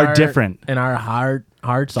 correct. we know in Are our, different. in our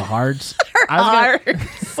hearts, the hearts. I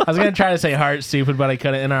was gonna try to say heart stupid, but I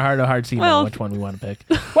couldn't. In our heart of hearts, you know which one we want to pick.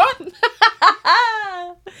 What?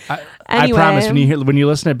 Anyway, I promise when you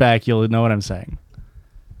listen it back, you'll know what I'm saying.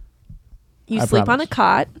 You I sleep on promise. a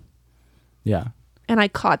cot, Yeah. and I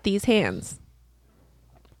caught these hands.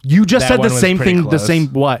 You just That said the one was same pretty thing. The close. same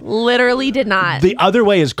what? Literally did not. The other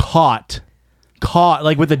way is caught,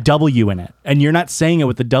 like with a W in it, and you're not saying it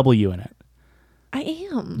with the W in it. I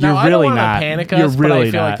am. You're I really don't wanna not. panic You're us, really but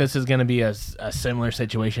I feel not. like this is gonna be a similar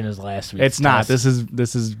situation as last week. It's not. This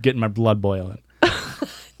is getting my blood boiling.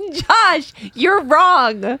 Josh, you're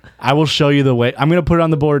wrong. I will show you the way. I'm gonna put it on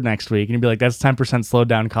the board next week, and you'll be like, "That's 10% slowed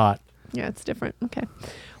down caught." Yeah, it's different. Okay.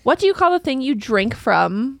 What do you call the thing you drink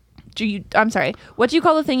from? What do you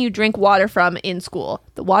call the thing you drink water from in school?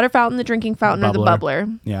 The water fountain, the drinking fountain, or the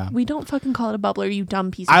bubbler? Yeah. We don't fucking call it a bubbler, you dumb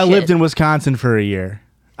piece of I shit. lived in Wisconsin for a year.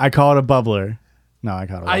 I call it a bubbler. No, I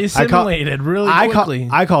call it. I assimilated really quickly.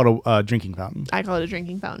 I call it a drinking fountain. I call it a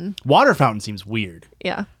drinking fountain. Water fountain seems weird.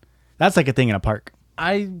 Yeah. That's like a thing in a park.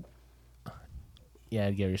 I get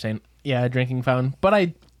what you're saying. Yeah, a drinking fountain. But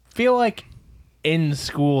I feel like in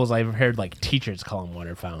schools I've heard like teachers call them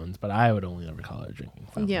water fountains, but I would only ever call it a drinking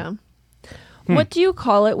fountain. Yeah. What do you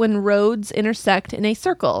call it when roads intersect in a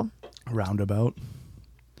circle? Roundabout.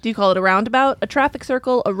 Do you call it a roundabout, a traffic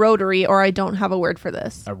circle, a rotary, or I don't have a word for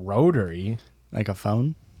this? A rotary? Like a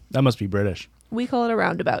phone? That must be British. We call it a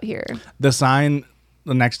roundabout here. The sign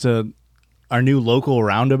next to our new local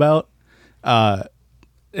roundabout, there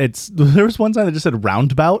was one sign that just said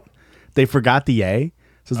roundabout. They forgot the A.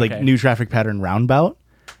 So it's like new traffic pattern roundabout.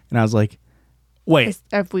 And I was like, wait,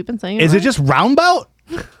 Have we been saying it is right? it just roundabout?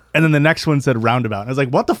 And then the next one said roundabout. And I was like,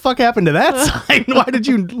 what the fuck happened to that sign? Why did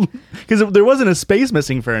you? Because there wasn't a space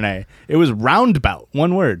missing for an A. It was roundabout.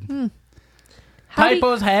 One word.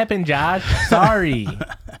 Typos happen, Josh. Sorry.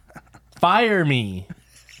 Fire me.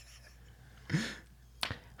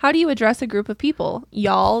 How do you address a group of people?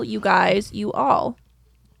 Y'all, you guys, you all.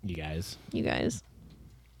 You guys. You guys.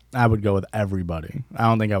 I would go with everybody. I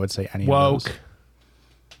don't think I would say any of Woke. those.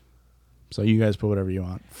 So you guys put whatever you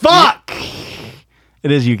want. Fuck!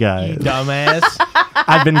 It is you guys. You dumbass.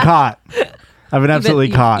 I've been caught. I've been absolutely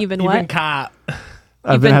caught. You've been You've what? been caught.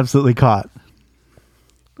 I've been absolutely caught.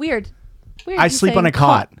 Weird. I sleep on a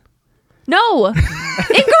cot. No.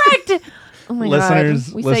 Incorrect. Oh my Listeners,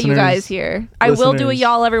 God. We say you guys here. I will do a listeners.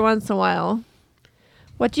 y'all every once in a while.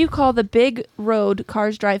 What do you call the big road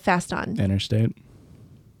cars drive fast on? Interstate.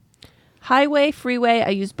 Highway, freeway, I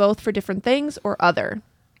use both for different things, or other.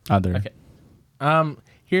 Other. Okay.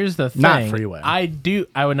 Here's the thing. Not freeway.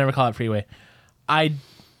 I would never call it freeway. I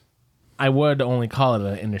would only call it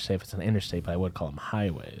an interstate if it's an interstate, but I would call them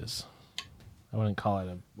highways. I wouldn't call it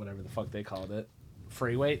whatever the fuck they called it.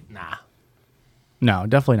 Freeway? Nah. No,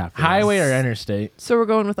 definitely not freeway. Highway or interstate? So we're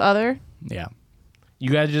going with other? Yeah.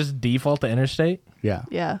 You guys just default to interstate? Yeah.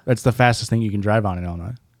 Yeah. That's the fastest thing you can drive on in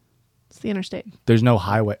Illinois. It's the interstate. There's no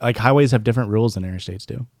highway. Like highways have different rules than interstates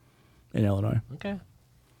do in Illinois. Okay.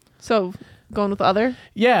 So going with other?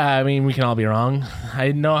 Yeah, I mean, we can all be wrong.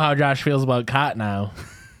 I know how Josh feels about cot now.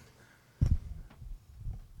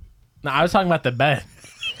 No, I was talking about the bed.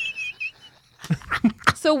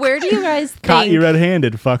 So where do you guys think? Caught you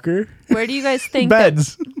red-handed, fucker. Where do you guys think that-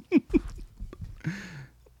 Beds.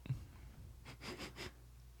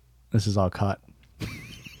 This is all caught.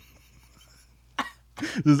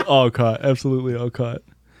 This is all caught. Absolutely all caught.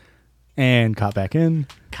 And caught back in.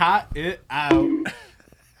 Cot it out.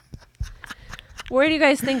 Where do you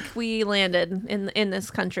guys think we landed in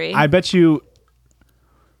this country? I bet you.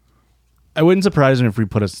 I wouldn't surprise me if we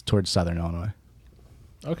put us towards Southern Illinois.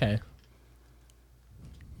 Okay.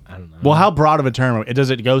 I don't know. Well, how broad of a term? Does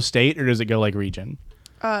it go state or does it go like region?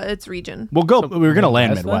 It's region. We'll go. We're gonna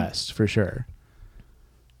land Midwest, then? Midwest for sure.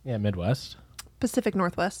 Yeah, Midwest. Pacific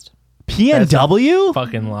Northwest. PNW?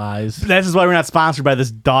 Fucking lies. This is why we're not sponsored by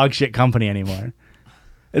this dog shit company anymore.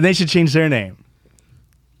 And they should change their name.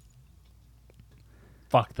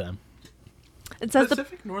 Fuck them. It says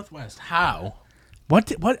Pacific Northwest. How?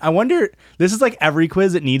 What? I wonder. This is like every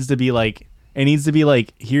quiz. It needs to be like. It needs to be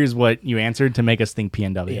like. Here's what you answered to make us think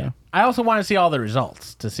PNW. Yeah. I also want to see all the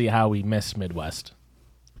results to see how we missed Midwest.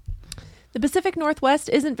 the Pacific Northwest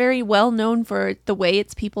isn't very well known for the way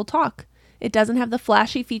its people talk. It doesn't have the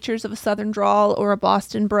flashy features of a Southern drawl or a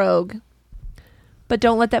Boston brogue. But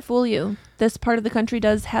don't let that fool you. This part of the country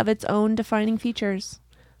does have its own defining features.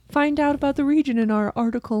 Find out about the region in our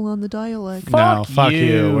article on the dialect. No, fuck you.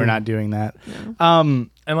 you. We're not doing that.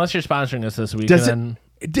 Unless you're sponsoring us this week. Does then,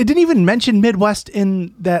 it didn't even mention Midwest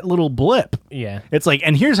in that little blip. yeah. It's like,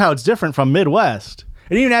 and here's how it's different from Midwest.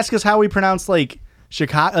 It didn't even ask us how we pronounce like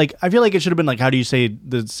Chicago. Like, I feel like it should have been like, how do you say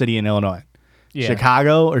the city in Illinois? Yeah.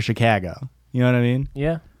 Chicago or Chicago. You know what I mean?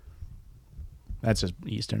 Yeah. That's just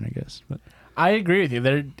Eastern, I guess. But I agree with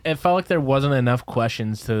you. It felt like there wasn't enough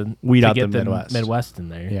questions to Weed out get the Midwest. Midwest in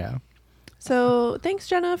there. yeah. So thanks,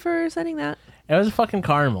 Jenna, for sending that. It was fucking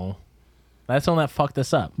caramel. That's the one that fucked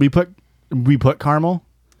us up. We put caramel.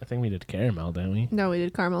 I think we did caramel, didn't we? No, we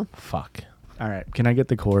did caramel. Fuck. All right. Can I get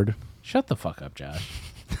the cord? Shut the fuck up, Josh.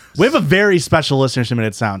 We have a very special listener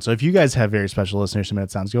submitted sound. So if you guys have very special listener submitted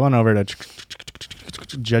sounds, go on over to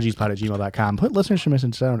judgiespot@gmail.com. Put listener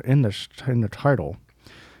submitted sound in the title.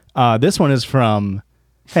 This one is from.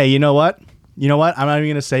 Hey, you know what? I'm not even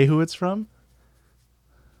gonna say who it's from.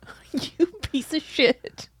 You piece of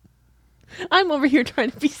shit. I'm over here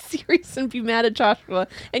trying to be serious and be mad at Joshua,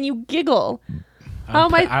 and you giggle.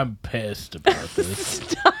 I'm pissed about this.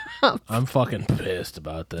 Stop. I'm fucking pissed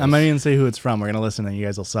about this. I'm not even gonna say who it's from. We're gonna listen, and you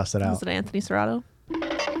guys will suss it out. Was it Anthony Serrato?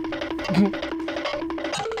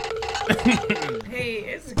 Hey,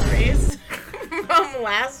 it's Grace from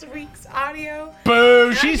last week's audio. Boo,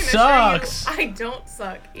 And she I'm gonna sucks. show you I don't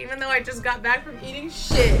suck, even though I just got back from eating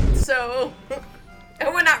shit. So, I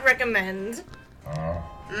would not recommend.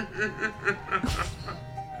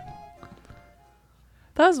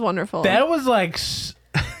 That was wonderful. That was like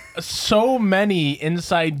so many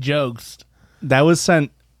inside jokes. That was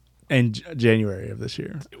sent in January of this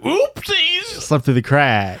year. Oopsies. Slipped through the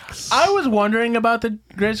cracks. I was wondering about the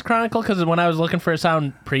Grace Chronicle because when I was looking for a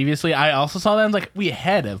sound previously, I also saw that. I was like, we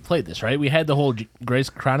had to have played this, right? We had the whole Grace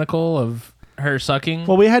Chronicle of her sucking.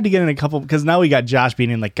 Well, we had to get in a couple because now we got Josh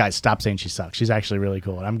being in like, guys, stop saying she sucks. She's actually really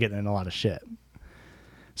cool, and I'm getting in a lot of shit.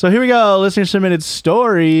 So here we go. Listener submitted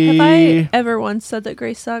story. Have I ever once said that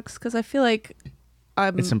Grace sucks? Because I feel like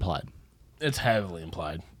It's implied. It's heavily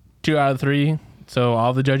implied. 2 out of 3. So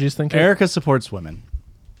all the judges think it? Erica supports women.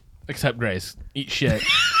 Except Grace. Eat shit.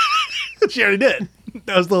 She already did.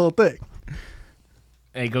 That was the whole thing.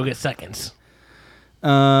 Hey, go get seconds.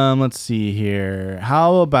 Let's see here.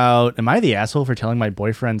 How about, am I the asshole for telling my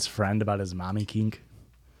boyfriend's friend about his mommy kink?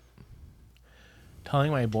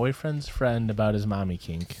 Telling my boyfriend's friend about his mommy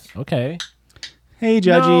kink. Okay. Hey, No,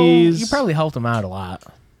 judges. you probably helped him out a lot.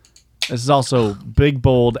 This is also big,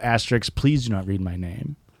 bold, asterisk. Please do not read my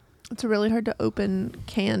name. it's really hard to open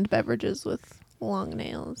canned beverages with long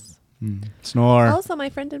nails. Snore. Also, my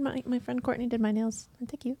friend Courtney did my nails. Aren't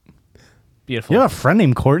they cute? Beautiful. You have a friend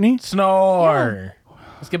named Courtney? Snore.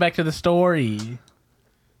 Let's get back to the story.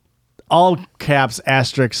 All caps,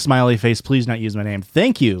 asterisk, smiley face. Please not use my name.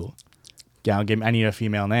 Thank you. Gal, I need a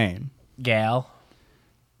female name. Gal.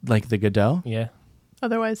 Like the Godot? Yeah.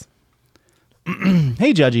 Otherwise,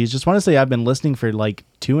 Hey, judges. Just want to say I've been listening for like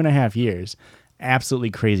 2.5 years. Absolutely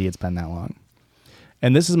crazy it's been that long.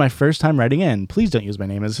 And this is my first time writing in. Please don't use my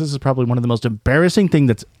name, as this is probably one of the most embarrassing things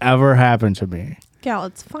that's ever happened to me. gal,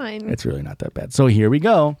 it's fine. It's really not that bad. So here we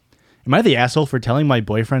go. Am I the asshole for telling my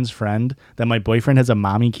boyfriend's friend that my boyfriend has a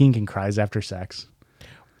mommy kink and cries after sex?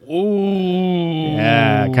 Ooh.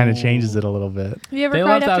 Yeah, it kind of changes it a little bit. Have you ever They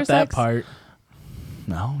cried left after out that sex? part.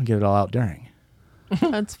 No, get it all out during.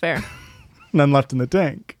 That's fair. None left in the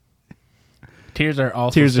tank. Tears are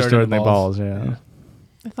also Tears are stored in the their balls. Yeah.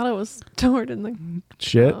 I thought it was stored in the.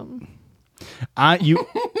 Shit.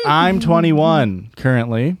 I'm 21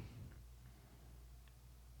 currently.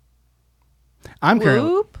 I'm current.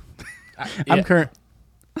 Whoop.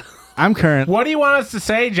 I'm current. What do you want us to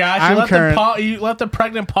say, Josh? I'm current. You left the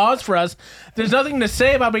pregnant pause for us. There's nothing to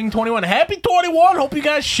say about being 21. Happy 21. Hope you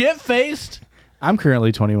guys shit-faced. I'm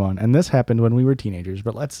currently 21, and this happened when we were teenagers.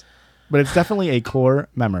 But it's definitely a core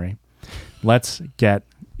memory. Let's get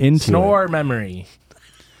into Snore it. memory.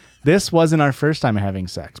 This wasn't our first time having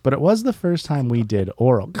sex, but it was the first time we did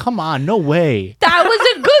oral. Come on, no way. That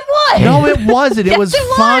was a good one. No, it wasn't. It Yes, was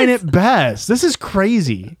it fine was. at best. This is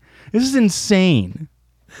crazy. This is insane.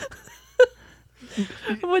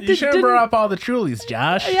 What You should have didn't- brought up all the Trulies,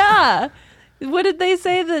 Josh. Yeah. What did they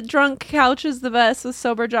say? That drunk couch is the best with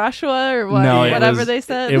sober Joshua, or what? No, whatever they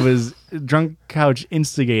said. It was drunk couch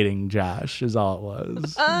instigating Josh is all it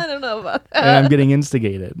was. I don't know about that. And I'm getting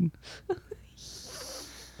instigated.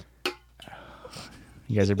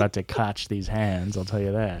 You guys are about to catch these hands, I'll tell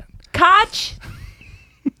you that. Koch.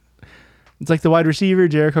 It's like the wide receiver,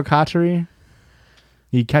 Jericho Cotchery.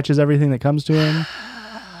 He catches everything that comes to him.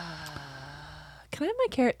 Can I have my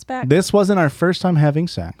carrots back? This wasn't our first time having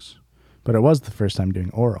sex, but it was the first time doing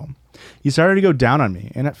oral. He started to go down on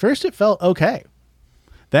me, and at first it felt okay.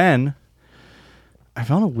 Then I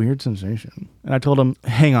felt a weird sensation, and I told him,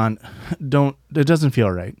 hang on, it doesn't feel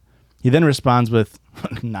right. He then responds with,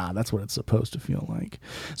 nah, that's what it's supposed to feel like.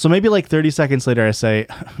 So maybe like 30 seconds later I say,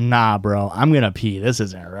 nah, bro, I'm going to pee. This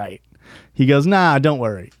isn't right. He goes, nah, don't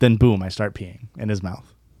worry. Then boom, I start peeing in his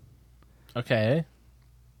mouth. Okay.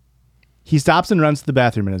 He stops and runs to the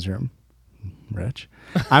bathroom in his room. Rich.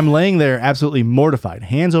 I'm laying there absolutely mortified,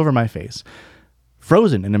 hands over my face,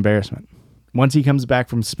 frozen in embarrassment. Once he comes back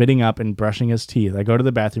from spitting up and brushing his teeth, I go to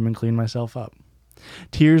the bathroom and clean myself up.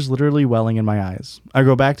 Tears literally welling in my eyes. I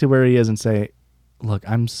go back to where he is and say, look,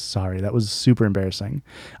 I'm sorry. That was super embarrassing.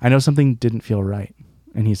 I know something didn't feel right.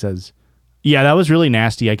 And he says, yeah, that was really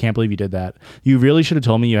nasty. I can't believe you did that. You really should have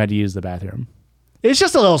told me you had to use the bathroom. It's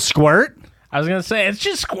just a little squirt. I was going to say, it's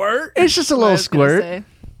just squirt. It's just a little squirt.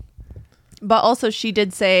 But also, she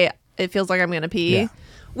did say, it feels like I'm going to pee. Yeah.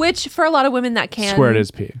 Which, for a lot of women that can... Squirt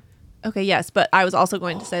is pee. Okay, yes. But I was also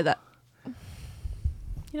going to say that... You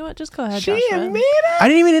know what? Just go ahead, She Joshua. admitted it? I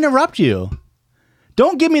didn't even interrupt you.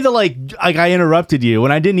 Don't give me the like I interrupted you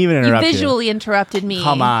when I didn't even interrupt you. You visually interrupted me.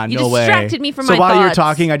 Come on, you no way. You distracted me from my So while you're thoughts.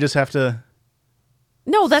 talking, I just have to...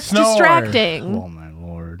 No, that's Snore. distracting. Oh, my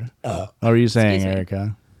Lord. What were you saying, Excuse me.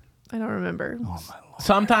 Erica? I don't remember. Oh, my Lord.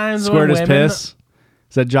 Sometimes Squirt when is women... piss?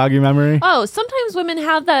 Does that jog your memory? Oh, sometimes women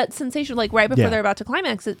have that sensation, like right before Yeah. they're about to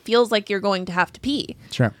climax, it feels like you're going to have to pee.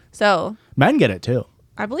 Sure. So Men get it, too.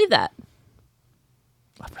 I believe that.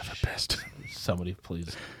 I've never pissed. Somebody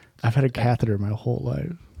please. I've had a catheter my whole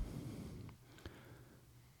life.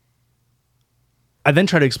 I then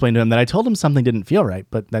tried to explain to him that I told him something didn't feel right,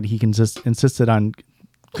 but that he insisted on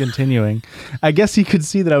continuing. I guess he could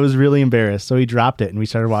see that I was really embarrassed, so he dropped it and we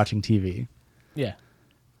started watching TV. Yeah.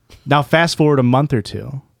 Now, fast forward a month or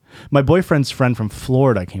two. My boyfriend's friend from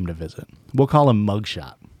Florida came to visit. We'll call him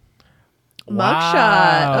Mugshot.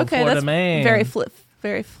 Mugshot. Okay, Florida that's man. very flitting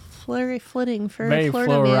for Very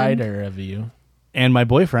Florida flow man. rider of you. And my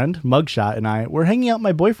boyfriend, Mugshot, and I were hanging out in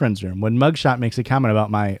my boyfriend's room when Mugshot makes a comment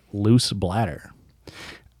about my loose bladder.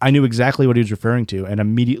 I knew exactly what he was referring to and I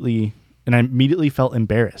immediately felt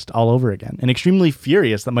embarrassed all over again and extremely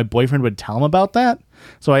furious that my boyfriend would tell him about that.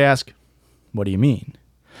 So I ask, what do you mean?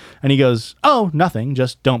 And he goes, oh, nothing.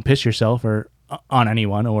 Just don't piss yourself or on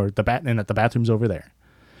anyone or and that the bathroom's over there.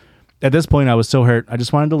 At this point, I was so hurt, I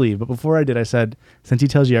just wanted to leave. But before I did, I said, since he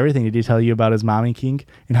tells you everything, did he tell you about his mommy kink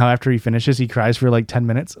and how after he finishes, he cries for like 10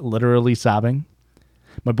 minutes, literally sobbing?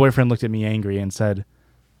 My boyfriend looked at me angry and said,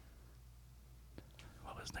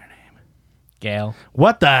 what was their name? Gal.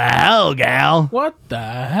 What the hell, gal? What the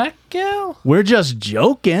heck, Gal? We're just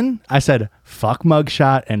joking. I said, fuck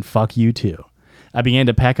Mugshot and fuck you too. I began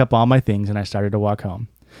to pack up all my things and I started to walk home.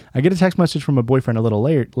 I get a text message from my boyfriend a little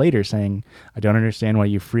later saying, I don't understand why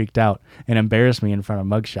you freaked out and embarrassed me in front of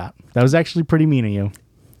Mugshot. That was actually pretty mean of you.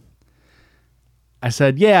 I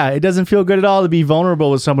said, yeah, it doesn't feel good at all to be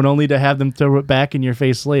vulnerable with someone only to have them throw it back in your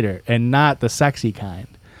face later, and not the sexy kind.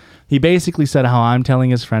 He basically said how I'm telling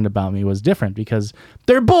his friend about me was different because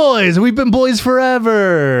they're boys. We've been boys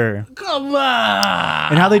forever. Come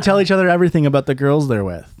on. And how they tell each other everything about the girls they're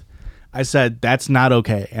with. I said, that's not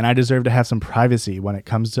okay, and I deserve to have some privacy when it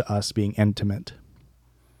comes to us being intimate.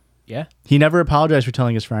 Yeah. He never apologized for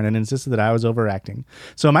telling his friend and insisted that I was overacting.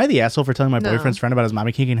 So am I the asshole for telling my No. boyfriend's friend about his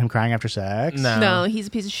mommy kink and him crying after sex? No. No, he's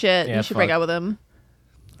a piece of shit. Yeah, You should break fuck. out with him.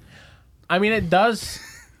 I mean, it does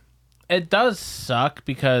suck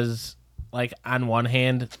because, like, on one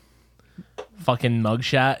hand, fucking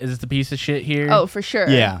Mugshot is the piece of shit here. Oh, for sure.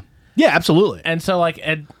 Yeah. Yeah, absolutely. And so, like,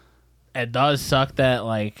 it does suck that,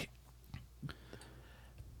 like,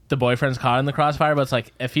 the boyfriend's caught in the crossfire, but it's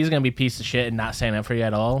like, if he's going to be a piece of shit and not standing up for you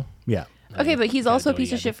at all. Yeah. Okay, but he's Gotta also a do what piece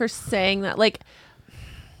you of gotta shit for saying that. Like,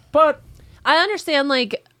 But I understand,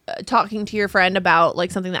 like, talking to your friend about,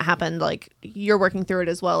 like, something that happened. Like, you're working through it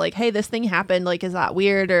as well. Like, hey, this thing happened. Like, is that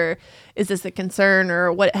weird? Or is this a concern?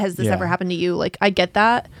 Or what has this Yeah. ever happened to you? Like, I get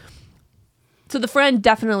that. So the friend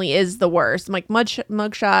definitely is the worst. I'm like,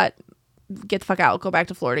 mugshot, get the fuck out. Go back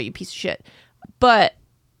to Florida, you piece of shit. But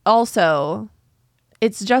also,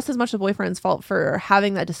 it's just as much the boyfriend's fault for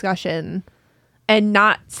having that discussion and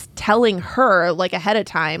not telling her, like, ahead of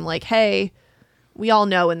time, like, hey, we all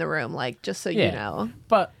know in the room, like, just so you Yeah. know.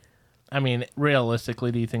 But I mean,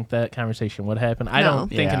 realistically, do you think that conversation would happen? I No. don't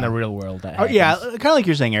think in Yeah. the real world that Oh, happens. yeah, kind of like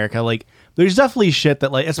you're saying, Erica. Like, there's definitely shit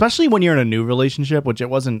that, like, especially when you're in a new relationship, which it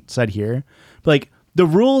wasn't said here, but, like, the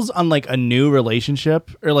rules on, like, a new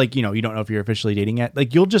relationship, or, like, you know, you don't know if you're officially dating yet.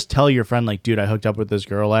 Like, you'll just tell your friend, like, dude, I hooked up with this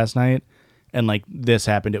girl last night, and, like, this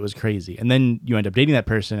happened. It was crazy. And then you end up dating that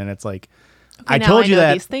person, and it's like, I now told I you know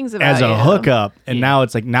that these things about as a you. hookup, and now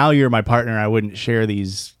it's like, now you're my partner. I wouldn't share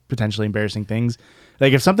these potentially embarrassing things.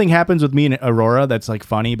 Like, if something happens with me and Aurora that's, like,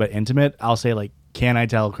 funny but intimate, I'll say, like, can I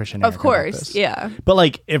tell Christian? Of Erica about course, this? yeah. But,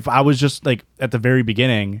 like, if I was just, like, at the very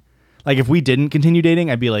beginning, Like if we didn't continue dating,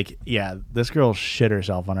 I'd be like, yeah, this girl shit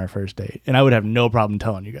herself on our first date, and I would have no problem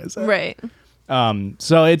telling you guys that. Right.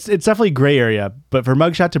 So it's definitely gray area, but for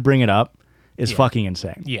Mugshot to bring it up is fucking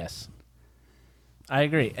insane. Yes, I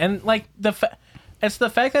agree. And like it's the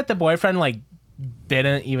fact that the boyfriend like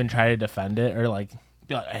didn't even try to defend it or like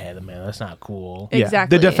be like, hey, man, that's not cool. Yeah.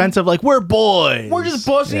 Exactly. The defense of like, we're boys. We're just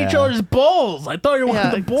busting each other's balls. I thought you were one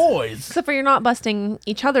of the boys. Except for you're not busting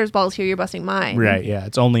each other's balls here, you're busting mine. Right, yeah.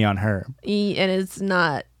 It's only on her. And it's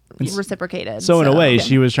not reciprocated. So in a way,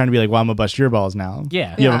 she was trying to be like, well, I'm going to bust your balls now.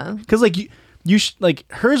 Yeah. Yeah. Because like,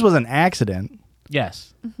 like hers was an accident.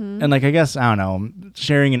 Yes. And like, I guess, I don't know,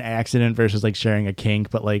 sharing an accident versus like sharing a kink,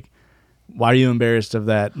 but like, why are you embarrassed of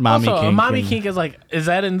that mommy also, kink? A mommy kink is like, is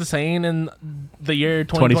that insane in the year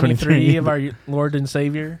 2023 of our Lord and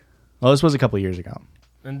Savior? Well, this was a couple years ago.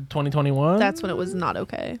 In 2021? That's when it was not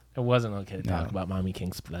okay. It wasn't okay to talk about mommy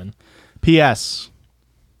kinks then. P.S.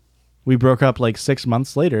 We broke up like 6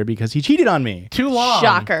 months later because he cheated on me. Too long.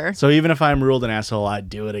 Shocker. So even if I'm ruled an asshole, I'd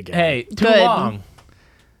do it again. Hey, too Good. long.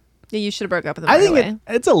 Yeah, you should have broke up with him I right think away.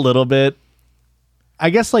 it's a little bit.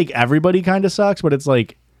 I guess like everybody kind of sucks, but it's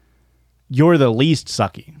like you're the least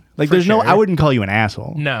sucky. Like For there's no, sure. I wouldn't call you an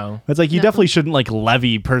asshole. No. It's like you definitely shouldn't like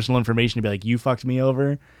levy personal information to be like, you fucked me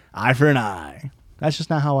over, eye for an eye. That's just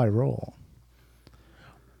not how I roll.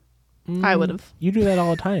 I would have. You do that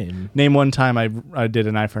all the time. Name one time I did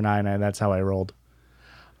an eye for an eye, and that's how I rolled.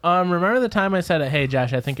 Remember the time I said, hey,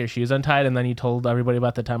 Josh, I think your shoe's untied, and then you told everybody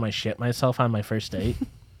about the time I shit myself on my first date?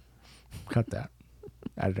 Cut that,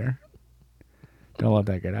 editor. Don't let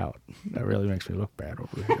that get out. That really makes me look bad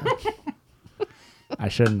over here. I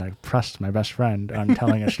shouldn't have pressed my best friend on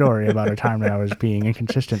telling a story about a time that I was being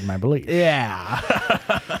inconsistent in my beliefs. Yeah.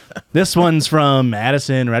 This one's from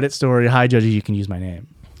Addison, Reddit story. Hi, Judgy, you can use my name.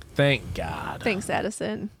 Thank God. Thanks,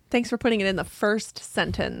 Addison. Thanks for putting it in the first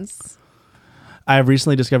sentence. I have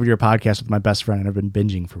recently discovered your podcast with my best friend and I've been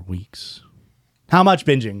binging for weeks. How much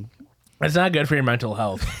binging? It's not good for your mental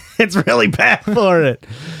health. It's really bad for it.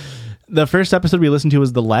 The first episode we listened to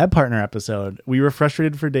was the lab partner episode. We were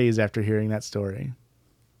frustrated for days after hearing that story.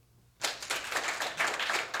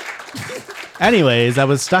 Anyways, I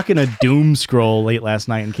was stuck in a doom scroll late last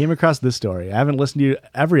night and came across this story. I haven't listened to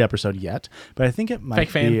every episode yet, but I think it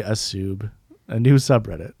might be a new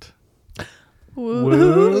subreddit.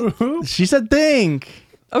 Woo. She said think.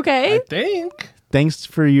 Okay. I think. Thanks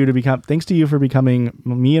to you for becoming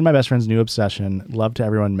me and my best friend's new obsession. Love to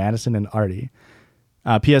everyone, Madison and Artie.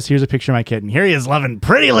 P.S. Here's a picture of my kitten. Here he is loving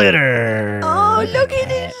Pretty Litter. Oh, look at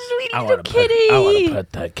this sweet little kitty. I want to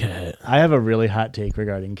pet that cat. I have a really hot take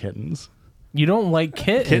regarding kittens. You don't like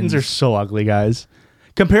kittens? Kittens are so ugly, guys.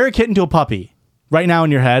 Compare a kitten to a puppy right now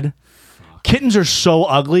in your head. Kittens are so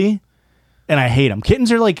ugly, and I hate them.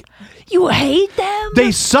 Kittens are like... You hate them?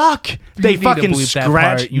 They suck. They fucking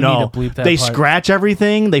scratch. They scratch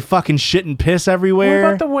everything. They fucking shit and piss everywhere. What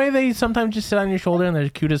about the way they sometimes just sit on your shoulder and they're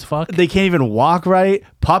cute as fuck? They can't even walk right.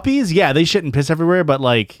 Puppies, yeah, they shit and piss everywhere, but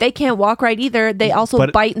like... They can't walk right either. They also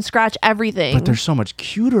bite and scratch everything. But they're so much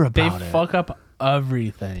cuter about They it. fuck up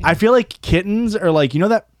everything. I feel like kittens are like, you know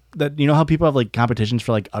that you know how people have like competitions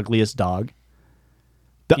for like ugliest dog?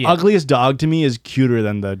 The ugliest dog to me is cuter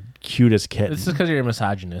than the cutest kitten. This is because you're a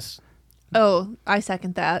misogynist. Oh, I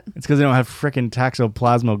second that. It's because they don't have frickin'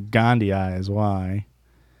 Toxoplasma gondii is why.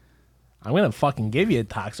 I'm going to fucking give you a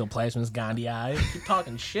Toxoplasma gondii. Keep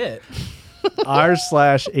talking shit.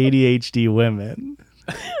 r/ADHD women.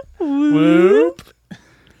 Whoop.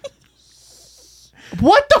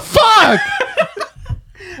 What the fuck?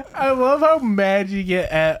 I love how mad you get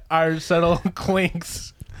at our subtle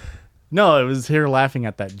clinks. No, it was her laughing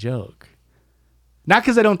at that joke. Not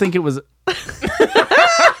because I don't think it was...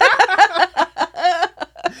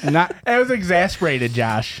 It was exasperated,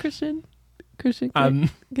 Josh. Christian, can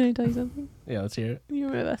I tell you something? Yeah, let's hear it. You're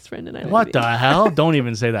my best friend and I love you. What the hell? Don't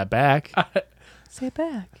even say that back. Say it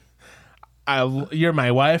back. You're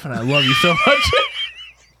my wife and I love you so much.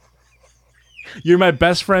 You're my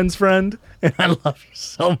best friend's friend and I love you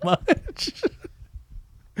so much.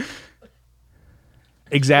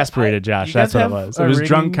 Exasperated Josh. That's what it was. It was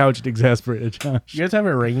drunk couched exasperated Josh. You guys have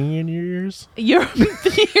a ringing in your ears? You're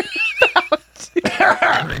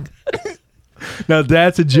Now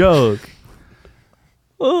that's a joke.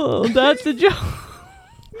 Oh, that's a joke.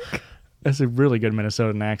 That's a really good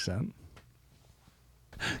Minnesotan accent.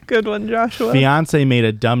 Good one, Joshua. Fiance made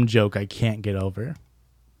a dumb joke I can't get over.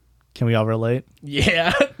 Can we all relate?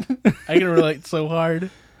 Yeah. I can relate so hard.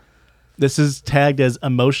 This is tagged as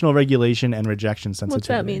emotional regulation and rejection sensitivity. What's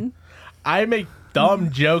that mean? I make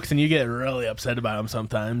dumb jokes and you get really upset about them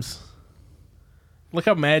sometimes. Look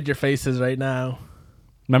how mad your face is right now.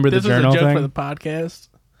 Remember the This was a journal joke thing? for the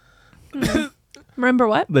podcast. Remember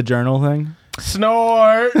what? The journal thing?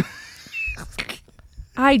 Snort.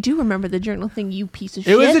 I do remember the journal thing, you piece of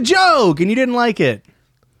shit. It was a joke, and you didn't like it.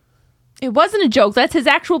 It wasn't a joke. That's his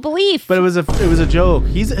actual belief. But it was a joke.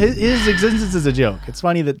 His existence is a joke. It's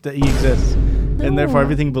funny that he exists, and therefore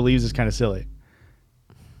everything he believes is kind of silly.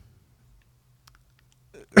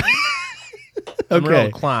 I'm a real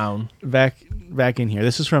Okay, clown. back in here.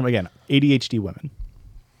 This is from, again, ADHD women.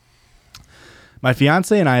 My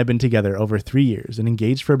fiance and I have been together over 3 years and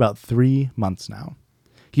engaged for about 3 months now.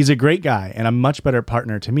 He's a great guy and a much better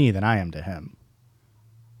partner to me than I am to him.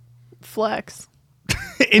 Flex.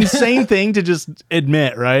 Insane thing to just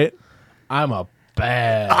admit, right? I'm a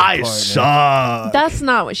bad I partner. suck. That's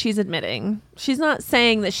not what she's admitting. She's not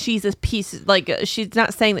saying that she's a piece. Like she's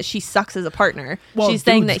not saying that she sucks as a partner. Well, she's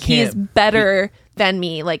saying dudes that he is can't better than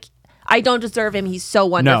me. Like I don't deserve him. He's so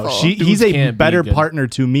wonderful. No, he's Dudes a can't be better good. partner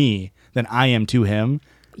to me than I am to him.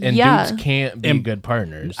 And Yeah. dudes can't be And good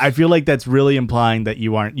partners. I feel like that's really implying that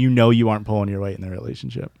you aren't pulling your weight in the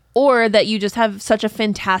relationship. Or that you just have such a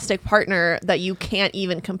fantastic partner that you can't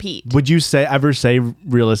even compete. Would you ever say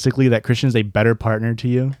realistically that Christian's a better partner to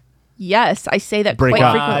you? Yes, I say that Break quite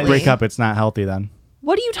up. frequently. Break up. It's not healthy then.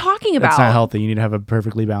 What are you talking about? It's not healthy. You need to have a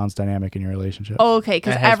perfectly balanced dynamic in your relationship. Oh, okay,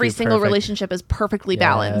 because It has to every be single perfect. relationship is perfectly Yes.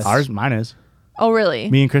 balanced. Mine is. Oh, really?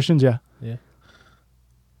 Me and Christian's, yeah. yeah.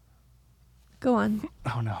 Go on.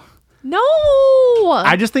 Oh no. No.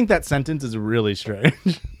 I just think that sentence is really strange.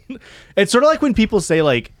 It's sort of like when people say,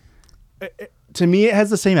 like, to me, it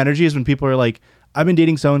has the same energy as when people are like, I've been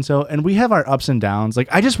dating so-and-so and we have our ups and downs. Like,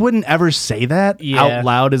 I just wouldn't ever say that out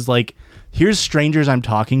loud as like, here's strangers I'm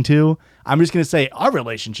talking to. I'm just going to say our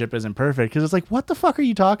relationship isn't perfect because it's like, what the fuck are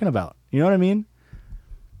you talking about? You know what I mean?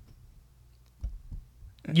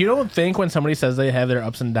 You don't think when somebody says they have their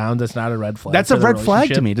ups and downs, that's not a red flag? That's for a the red flag to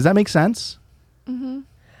relationship? me. Does that make sense?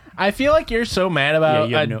 I feel like you're so mad about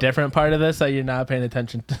you have a no- different part of this that you're not paying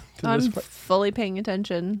attention to I'm this part. fully paying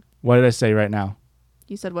attention. What did I say right now?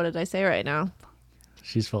 You said, what did I say right now?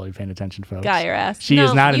 She's fully paying attention, folks. Got your ass. She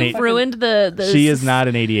is not an You've ruined the She is not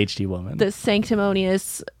an ADHD woman. the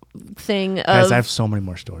sanctimonious thing Guys, of I have so many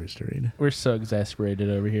more stories to read. We're so exasperated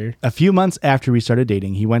over here. A few months after we started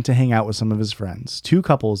dating, he went to hang out with some of his friends, 2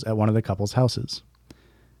 couples at one of the couples' houses.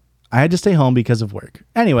 I had to stay home because of work.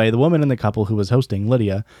 Anyway, the woman in the couple who was hosting,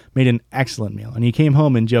 Lydia, made an excellent meal, and he came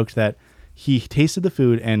home and joked that he tasted the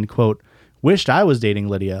food and, quote, wished I was dating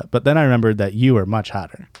Lydia, but then I remembered that you are much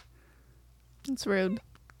hotter. It's rude.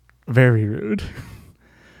 Very rude.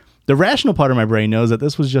 The rational part of my brain knows that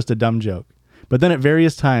this was just a dumb joke, but then at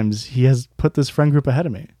various times, he has put this friend group ahead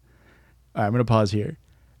of me. All right, I'm going to pause here.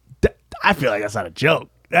 I feel like that's not a joke.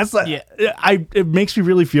 That's like, it makes me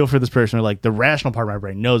really feel for this person. Like, the rational part of my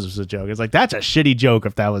brain knows this is a joke. It's like, that's a shitty joke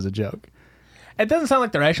if that was a joke. It doesn't sound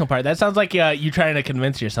like the rational part. That sounds like you trying to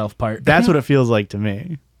convince yourself part. That's what it feels like to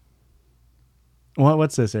me.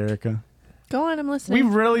 What's this, Erica? Go on, I'm listening. We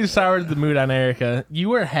really soured the mood on Erica. You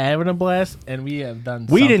were having a blast, and we have done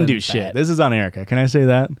We didn't something do bad. shit. This is on Erica. Can I say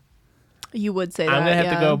that? You would say that. I'm going to have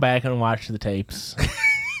yeah. to go back and watch the tapes.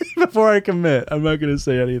 Before I commit, I'm not going to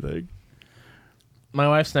say anything. My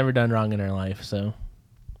wife's never done wrong in her life, so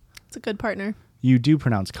It's a good partner. You do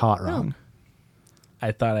pronounce caught wrong.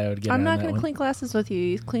 I thought I would get I'm on not that going to one. clean glasses with you.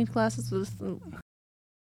 You clean glasses with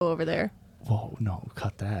over there. Whoa, no,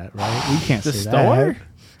 cut that, right? We can't The say store?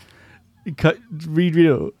 that. Cut,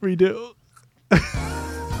 redo.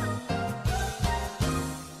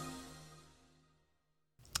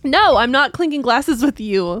 No, I'm not clinking glasses with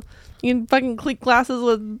you. You can fucking clink glasses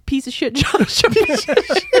with piece of shit Josh. Do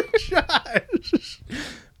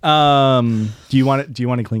you want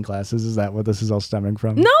to clean glasses? Is that what this is all stemming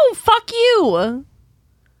from? No, fuck you.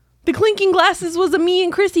 The clinking glasses was a me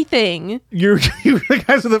and Chrissy thing. You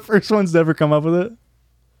guys are the first ones to ever come up with it.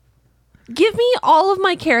 Give me all of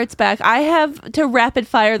my carrots back. I have to rapid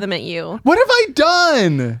fire them at you. What have I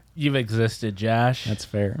done? You've existed, Josh. That's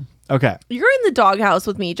fair. Okay, You're in the doghouse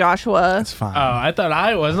with me, Joshua. that's fine. Oh, I thought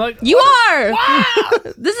I was like, You are.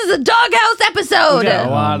 This is a doghouse we episode. got a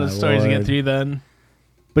lot Oh, of my stories to Lord. get through then.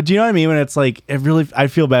 But do you know what I mean? When it's like, I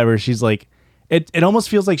feel bad where she's like, it almost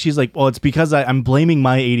feels like she's like, well, it's because I'm blaming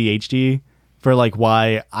my ADHD for like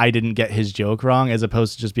why I didn't get his joke wrong, as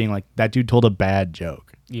opposed to just being like, that dude told a bad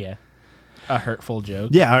joke. Yeah. A hurtful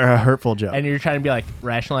joke. Yeah, or a hurtful joke. And you're trying to be like,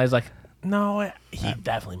 rationalize, like, no, he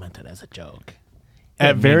definitely meant it as a joke. He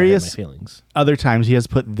At didn't mean to hurt various my feelings. other times, he has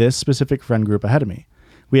put this specific friend group ahead of me.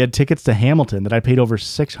 We had tickets to Hamilton that I paid over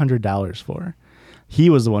 $600 for. He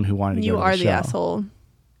was the one who wanted to You go to are the the show. asshole.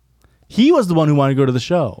 He was the one who wanted to go to the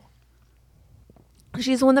show.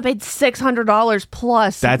 She's the one that paid $600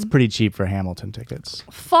 plus. That's pretty cheap for Hamilton tickets.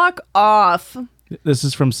 Fuck off. This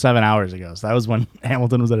is from 7 hours ago, so that was when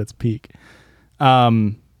Hamilton was at its peak.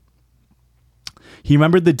 He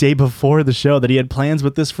remembered the day before the show that he had plans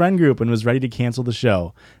with this friend group and was ready to cancel the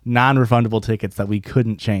show. Non-refundable tickets that we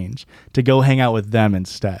couldn't change, to go hang out with them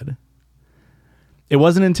instead. It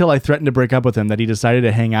wasn't until I threatened to break up with him that he decided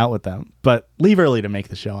to hang out with them, but leave early to make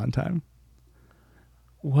the show on time.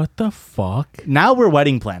 What the fuck? Now we're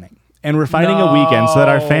wedding planning, and we're finding a weekend so that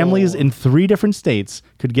our families in 3 different states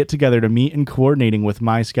could get together to meet and coordinating with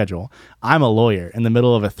my schedule. I'm a lawyer in the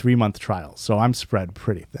middle of a 3-month trial, so I'm spread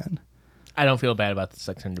pretty thin. I don't feel bad about the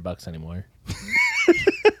 $600 anymore.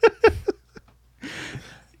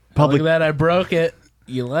 Look at that, I broke it.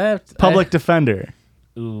 You left. Public defender.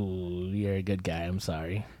 Ooh, you're a good guy. I'm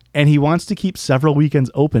sorry. And he wants to keep several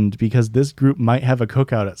weekends opened because this group might have a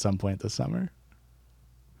cookout at some point this summer.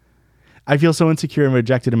 I feel so insecure and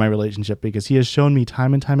rejected in my relationship because he has shown me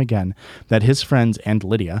time and time again that his friends and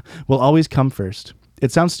Lydia will always come first.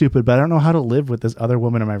 It sounds stupid, but I don't know how to live with this other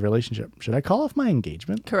woman in my relationship. Should I call off my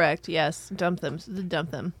engagement? Correct. Yes. Dump them.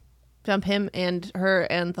 Dump him and her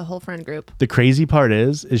and the whole friend group. The crazy part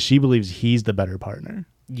is she believes he's the better partner.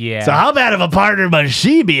 Yeah. So how bad of a partner must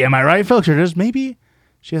she be? Am I right, folks? Or just maybe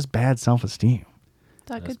she has bad self-esteem.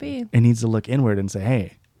 That could be. And needs to look inward and say,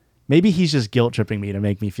 hey, maybe he's just guilt-tripping me to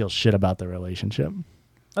make me feel shit about the relationship.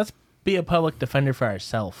 Let's be a public defender for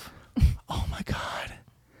ourselves. Oh, my God.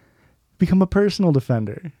 Become a personal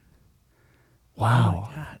defender.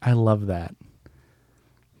 Wow. Oh, I love that.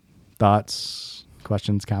 Thoughts,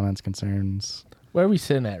 questions, comments, concerns? Where are we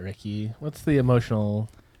sitting at, Ricky? What's the emotional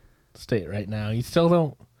state right now? You still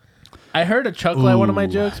don't... I heard a chuckle at one of my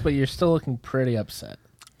jokes, but you're still looking pretty upset.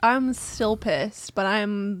 I'm still pissed, but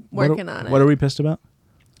I'm working on it. What are we pissed about?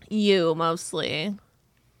 You, mostly.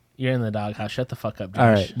 You're in the doghouse. Shut the fuck up, Josh.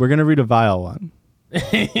 All right. We're going to read a vile one.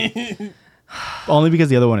 Only because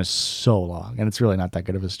the other one is so long, and it's really not that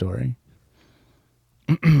good of a story.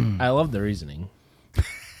 I love the reasoning.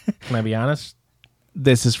 Can I be honest?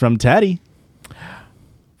 This is from Teddy.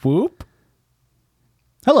 Whoop.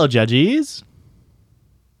 Hello, judges.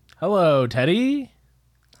 Hello, Teddy.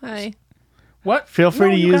 Hi. What? Feel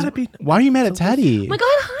free to use... Why are you mad at Teddy? Oh my God,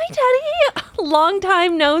 hi, Teddy. Long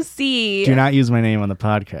time no see. Do not use my name on the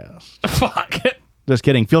podcast. Fuck. Just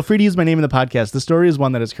kidding. Feel free to use my name in the podcast. The story is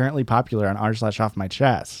one that is currently popular on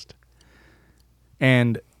r/offmychest.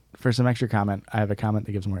 And for some extra comment, I have a comment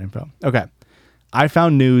that gives more info. Okay. I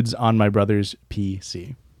found nudes on my brother's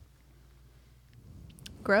PC.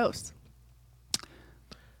 Gross.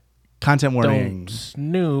 Content warning. Don't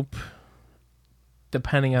snoop.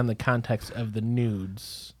 Depending on the context of the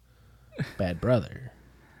nudes. Bad brother.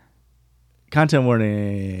 Content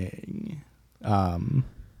warning.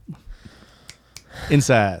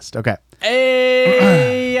 Incest. Okay.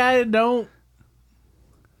 Hey,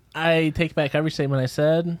 I take back every statement I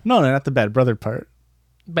said. No, not the bad brother part.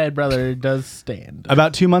 Bad brother does stand.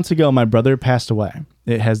 About 2 months ago, my brother passed away.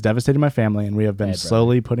 It has devastated my family, and we have been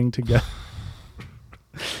slowly putting together.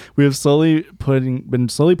 We have been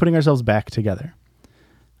slowly putting ourselves back together.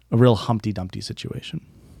 A real Humpty Dumpty situation.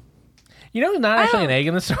 You know, not actually an egg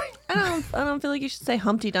in the story. I don't feel like you should say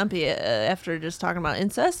Humpty Dumpty after just talking about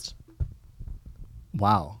incest.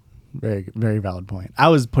 Wow. Very, very valid point. I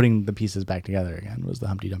was putting the pieces back together again, was the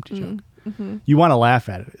Humpty Dumpty joke. Mm-hmm. You want to laugh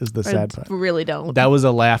at it, is the sad part. Really don't. That was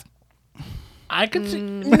a laugh. I could see.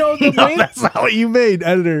 No, the way that's not what you made.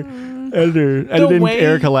 Editing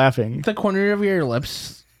Erica laughing. The corner of your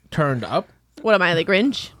lips turned up. What am I, the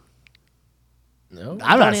Grinch? No.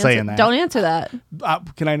 I'm not saying that. Don't answer that.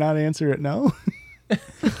 Can I not answer it? No?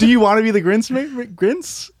 Do you want to be the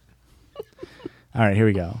Grinch? All right, here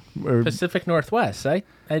we go. Pacific Northwest.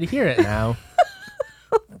 I'd hear it now.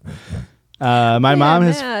 My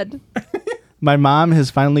mom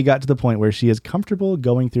has finally got to the point where she is comfortable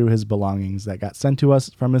going through his belongings that got sent to us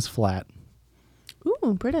from his flat.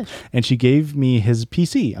 Ooh, British. And she gave me his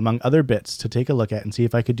PC, among other bits, to take a look at and see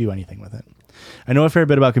if I could do anything with it. I know a fair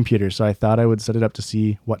bit about computers, so I thought I would set it up to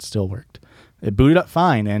see what still worked. It booted up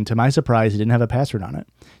fine, and to my surprise, he didn't have a password on it.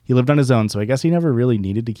 He lived on his own, so I guess he never really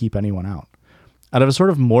needed to keep anyone out. Out of a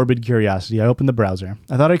sort of morbid curiosity, I opened the browser.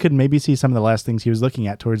 I thought I could maybe see some of the last things he was looking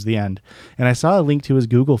at towards the end, and I saw a link to his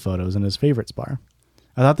Google photos in his favorites bar.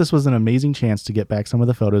 I thought this was an amazing chance to get back some of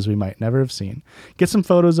the photos we might never have seen, get some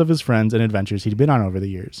photos of his friends and adventures he'd been on over the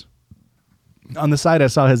years. On the side, I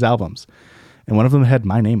saw his albums, and one of them had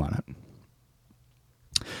my name on it.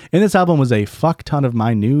 In this album was a fuck ton of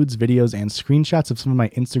my nudes, videos, and screenshots of some of my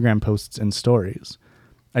Instagram posts and stories.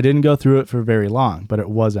 I didn't go through it for very long, but it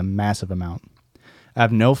was a massive amount. I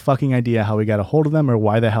have no fucking idea how he got a hold of them or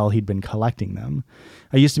why the hell he'd been collecting them.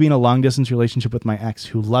 I used to be in a long-distance relationship with my ex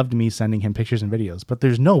who loved me sending him pictures and videos, but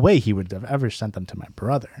there's no way he would have ever sent them to my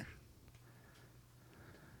brother.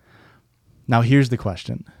 Now, here's the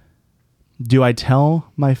question. Do I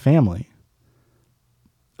tell my family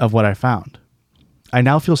of what I found? I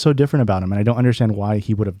now feel so different about him, and I don't understand why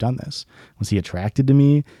he would have done this. Was he attracted to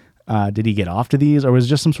me? Did he get off to these, or was it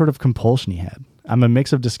just some sort of compulsion he had? I'm a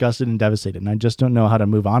mix of disgusted and devastated, and I just don't know how to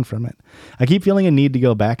move on from it. I keep feeling a need to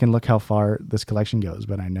go back and look how far this collection goes,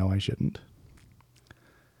 but I know I shouldn't.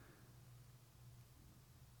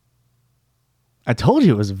 I told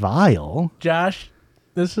you it was vile. Josh,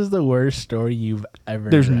 this is the worst story you've ever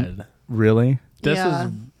read. Really? This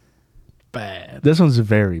is bad. This one's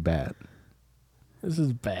very bad. This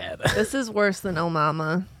is bad. This is worse than Oh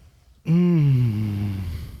Mama.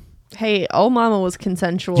 Hey, Oh Mama was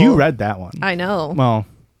consensual. You read that one. I know. Well,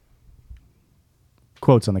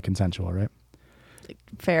 quotes on the consensual, right?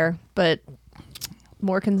 Fair, but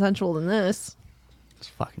more consensual than this. It's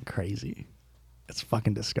fucking crazy. It's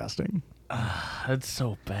fucking disgusting. It's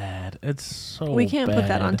so bad. It's so We can't put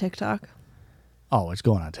that bad. on TikTok. Oh, it's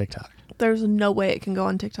going on TikTok. There's no way it can go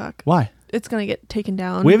on TikTok. Why? It's going to get taken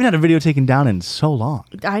down. We haven't had a video taken down in so long.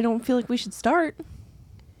 I don't feel like we should start.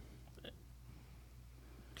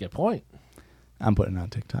 Good point. I'm putting it on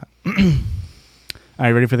TikTok. All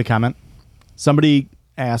right, ready for the comment? Somebody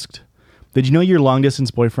asked, did you know your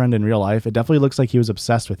long-distance boyfriend in real life? It definitely looks like he was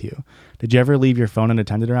obsessed with you. Did you ever leave your phone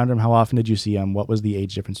unattended around him? How often did you see him? What was the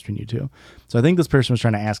age difference between you two? So I think this person was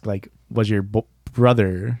trying to ask, like, was your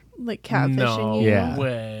brother... Like catfishing No you? Yeah.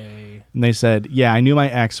 way. And they said, yeah, I knew my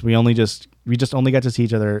ex. We just only got to see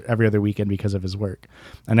each other every other weekend because of his work.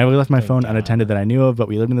 I never left my phone unattended that I knew of, but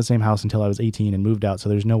we lived in the same house until I was 18 and moved out, so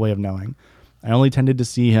there's no way of knowing. I only tended to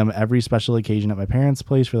see him every special occasion at my parents'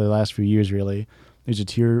 place for the last few years, really. There's a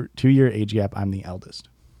two-year age gap. I'm the eldest.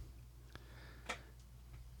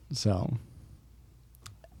 So...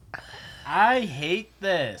 I hate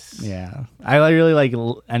this. yeah. I really like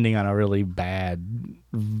ending on a really bad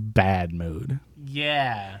mood.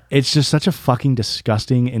 Yeah. It's just such a fucking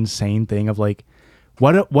disgusting, insane thing of like,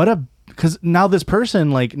 because now this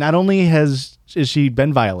person, like, not only is she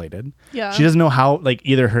been violated, Yeah. she doesn't know how, like,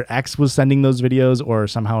 either her ex was sending those videos or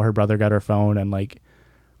somehow her brother got her phone and, like,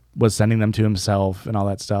 was sending them to himself and all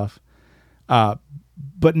that stuff.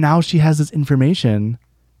 But now she has this information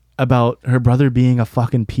about her brother being a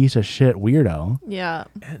fucking piece of shit weirdo. Yeah.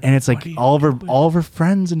 And it's like all of her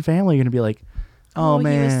friends and family are going to be like, oh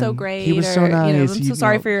man, he was so great. He was so nice. You know, I'm so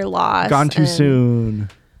sorry for your loss. Gone too soon.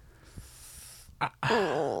 Yeah.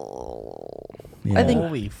 I think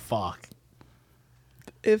Holy fuck.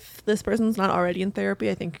 if this person's not already in therapy,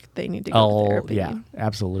 I think they need to go to therapy. Yeah,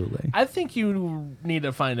 absolutely. I think you need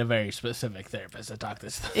to find a very specific therapist to talk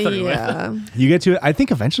this through with. Yeah. You get to it. I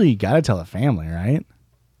think eventually you got to tell the family, right?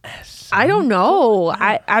 I don't know.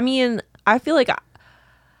 I mean, I feel like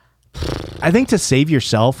I think to save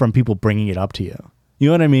yourself from people bringing it up to you. You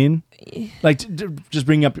know what I mean? Like, just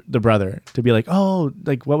bring up the brother to be like, oh,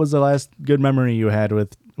 like, what was the last good memory you had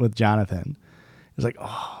with Jonathan? It's like,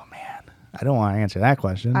 oh, man, I don't want to answer that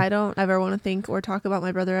question. I don't ever want to think or talk about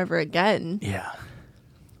my brother ever again. Yeah.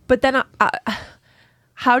 But then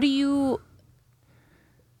how do you...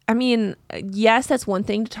 I mean, yes, that's one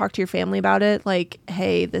thing to talk to your family about it. Like,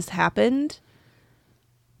 hey, this happened.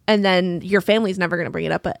 And then your family's never going to bring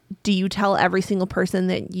it up. But do you tell every single person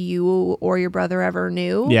that you or your brother ever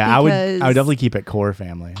knew? Yeah, I would definitely keep it core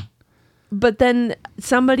family. But then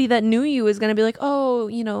somebody that knew you is going to be like, oh,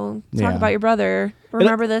 you know, talk about your brother.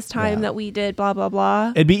 Remember this time that we did blah, blah,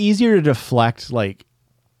 blah. It'd be easier to deflect like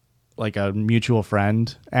a mutual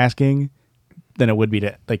friend asking than it would be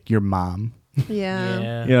to like your mom.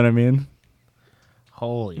 Yeah. You know what I mean?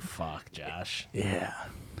 Holy fuck, Josh. Yeah.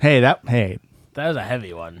 Hey, that was a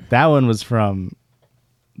heavy one. That one was from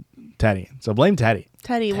Teddy. So blame Teddy.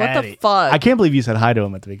 Teddy, what the fuck? I can't believe you said hi to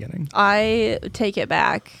him at the beginning. I take it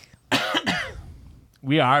back.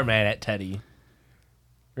 We are mad at Teddy.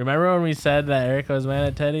 Remember when we said that Erica was mad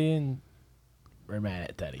at Teddy? And we're mad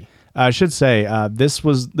at Teddy. I should say this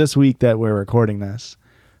week that we're recording this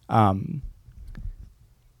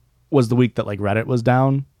was the week that like Reddit was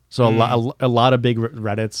down. So a lot of big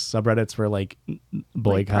subreddits were like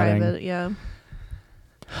boycotting. Like private, yeah.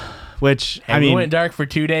 Which I mean, we went dark for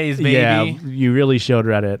 2 days, baby. Yeah, you really showed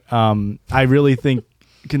Reddit. I really think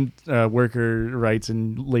worker rights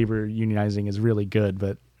and labor unionizing is really good,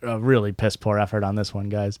 but a really piss poor effort on this one,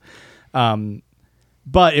 guys.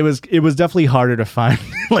 But it was definitely harder to find.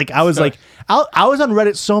 Like I was on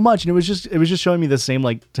Reddit so much, and it was just showing me the same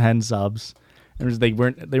like 10 subs, They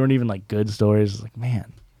weren't even like good stories. Like,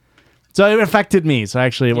 man. So it affected me. So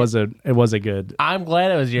actually, it was a good. I'm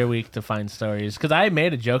glad it was your week to find stories because I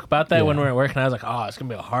made a joke about that when we were at work, and I was like, "Oh, it's gonna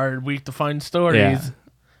be a hard week to find stories." Yeah.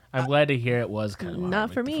 I'm glad to hear it was kind of a hard Not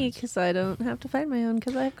week for to me find because I don't have to find my own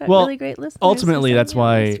because I've got Well, really great listeners. ultimately, who that's send me all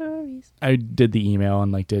why these stories. I did the email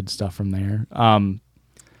and like did stuff from there.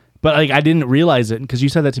 But like I didn't realize it because you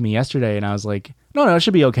said that to me yesterday, and I was like, no, it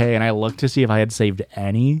should be okay. And I looked to see if I had saved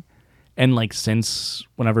any, and like since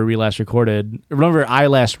whenever we last recorded, whenever I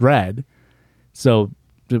last read, so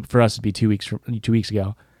for us it'd be 2 weeks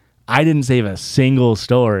ago, I didn't save a single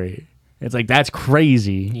story. It's like that's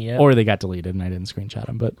crazy. Yep. Or they got deleted and I didn't screenshot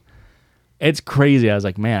them, but it's crazy. I was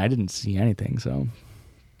like, man, I didn't see anything. So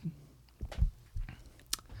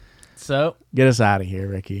get us out of here,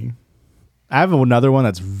 Ricky. I have another one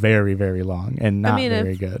that's very, very long and not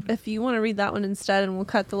very good. If you want to read that one instead, and we'll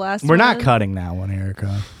cut the last one. We're not cutting that one,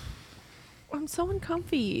 Erica. I'm so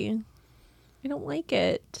uncomfy. I don't like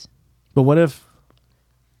it. But what if?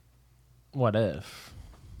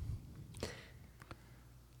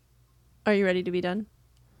 Are you ready to be done?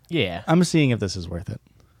 Yeah. I'm seeing if this is worth it.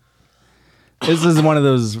 This is one of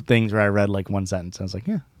those things where I read like one sentence and I was like,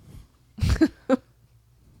 yeah.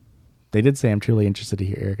 They did say I'm truly interested to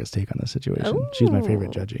hear Erica's take on this situation. Ooh. She's my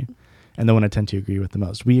favorite judgy. And the one I tend to agree with the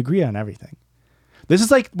most. We agree on everything. This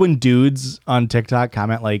is like when dudes on TikTok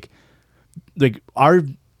comment like were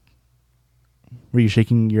you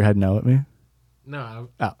shaking your head no at me? No.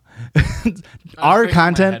 Our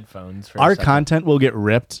content will get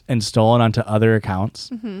ripped and stolen onto other accounts.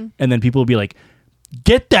 Mm-hmm. And then people will be like,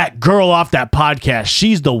 get that girl off that podcast.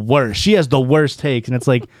 She's the worst. She has the worst takes. And it's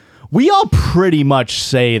like, we all pretty much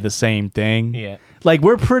say the same thing. Yeah. Like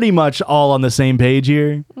we're pretty much all on the same page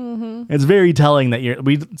here. Mm-hmm. It's very telling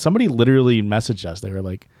that somebody literally messaged us. They were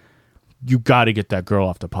like, you got to get that girl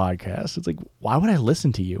off the podcast. It's like, why would I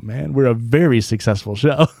listen to you, man? We're a very successful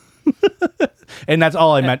show. And that's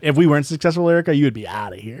all I meant. If we weren't successful, Erica, you would be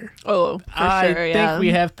out of here. Oh, for I sure, think we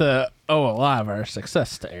have to owe a lot of our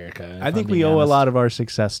success to Erica. I think we owe a lot of our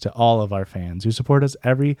success to all of our fans who support us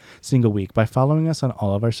every single week by following us on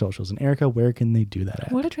all of our socials. And Erica, where can they do that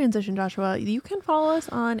at? What a transition, Joshua. You can follow us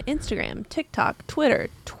on Instagram, TikTok, Twitter,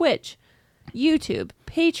 Twitch, YouTube,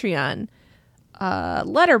 Patreon,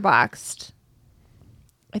 Letterboxd.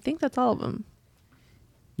 I think that's all of them.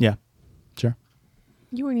 Yeah, sure.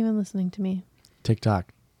 You weren't even listening to me.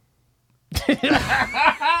 TikTok.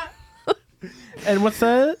 And what's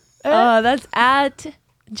that? That's at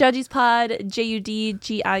Judgy's Pod,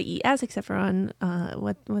 JUDGIES, except for on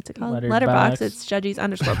what's it called? Letterboxd. It's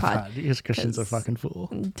Judgy's_pod. Because Christian's a fucking fool.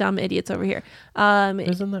 Dumb idiots over here. It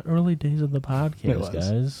was in the early days of the podcast,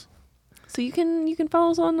 guys. So you can follow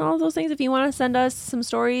us on all those things. If you want to send us some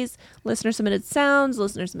stories, listener submitted sounds,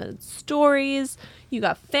 listener submitted stories. You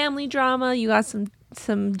got family drama. You got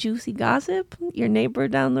some juicy gossip. Your neighbor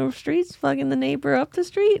down the street's fucking the neighbor up the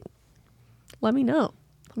street. Let me know.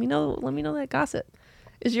 Let me know that gossip.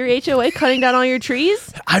 Is your HOA cutting down all your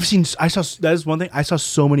trees? That is one thing. I saw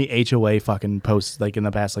so many HOA fucking posts like in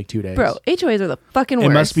the past like 2 days. Bro, HOAs are the fucking worst.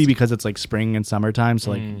 It must be because it's like spring and summertime.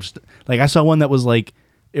 So like I saw one that was like,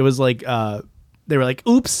 it was like, they were like,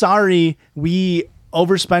 oops, sorry. We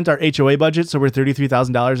overspent our HOA budget. So we're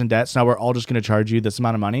 $33,000 in debt. So now we're all just going to charge you this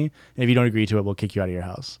amount of money. And if you don't agree to it, we'll kick you out of your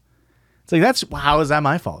house. It's like, how is that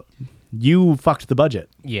my fault? You fucked the budget.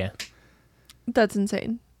 Yeah. That's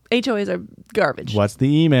insane. HOAs are garbage. What's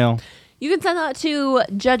the email? You can send that to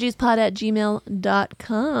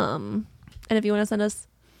judgyspod@gmail.com. And if you want to send us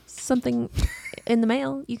something in the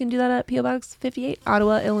mail, you can do that at P.O. Box 58,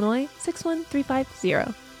 Ottawa, Illinois,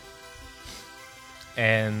 61350.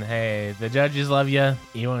 And hey, the judges love you.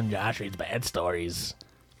 You and Josh reads bad stories.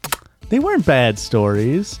 They weren't bad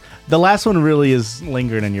stories. The last one really is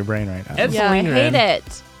lingering in your brain right now. It's I hate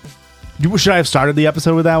it. Should I have started the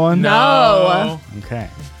episode with that one? No. Okay.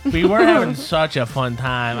 We were having such a fun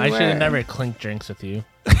time. We I should have were. never clinked drinks with you.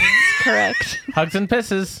 Correct. Hugs and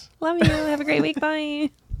pisses. Love you. Have a great week.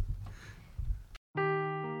 Bye.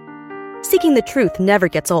 Seeking the truth never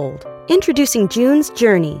gets old. Introducing June's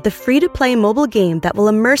Journey, the free-to-play mobile game that will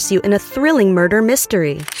immerse you in a thrilling murder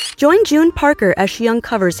mystery. Join June Parker as she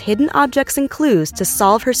uncovers hidden objects and clues to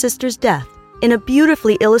solve her sister's death in a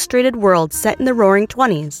beautifully illustrated world set in the Roaring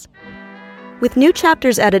 20s. With new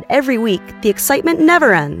chapters added every week, the excitement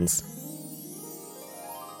never ends.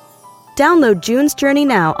 Download June's Journey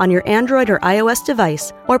now on your Android or iOS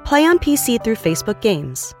device, or play on PC through Facebook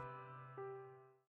Games.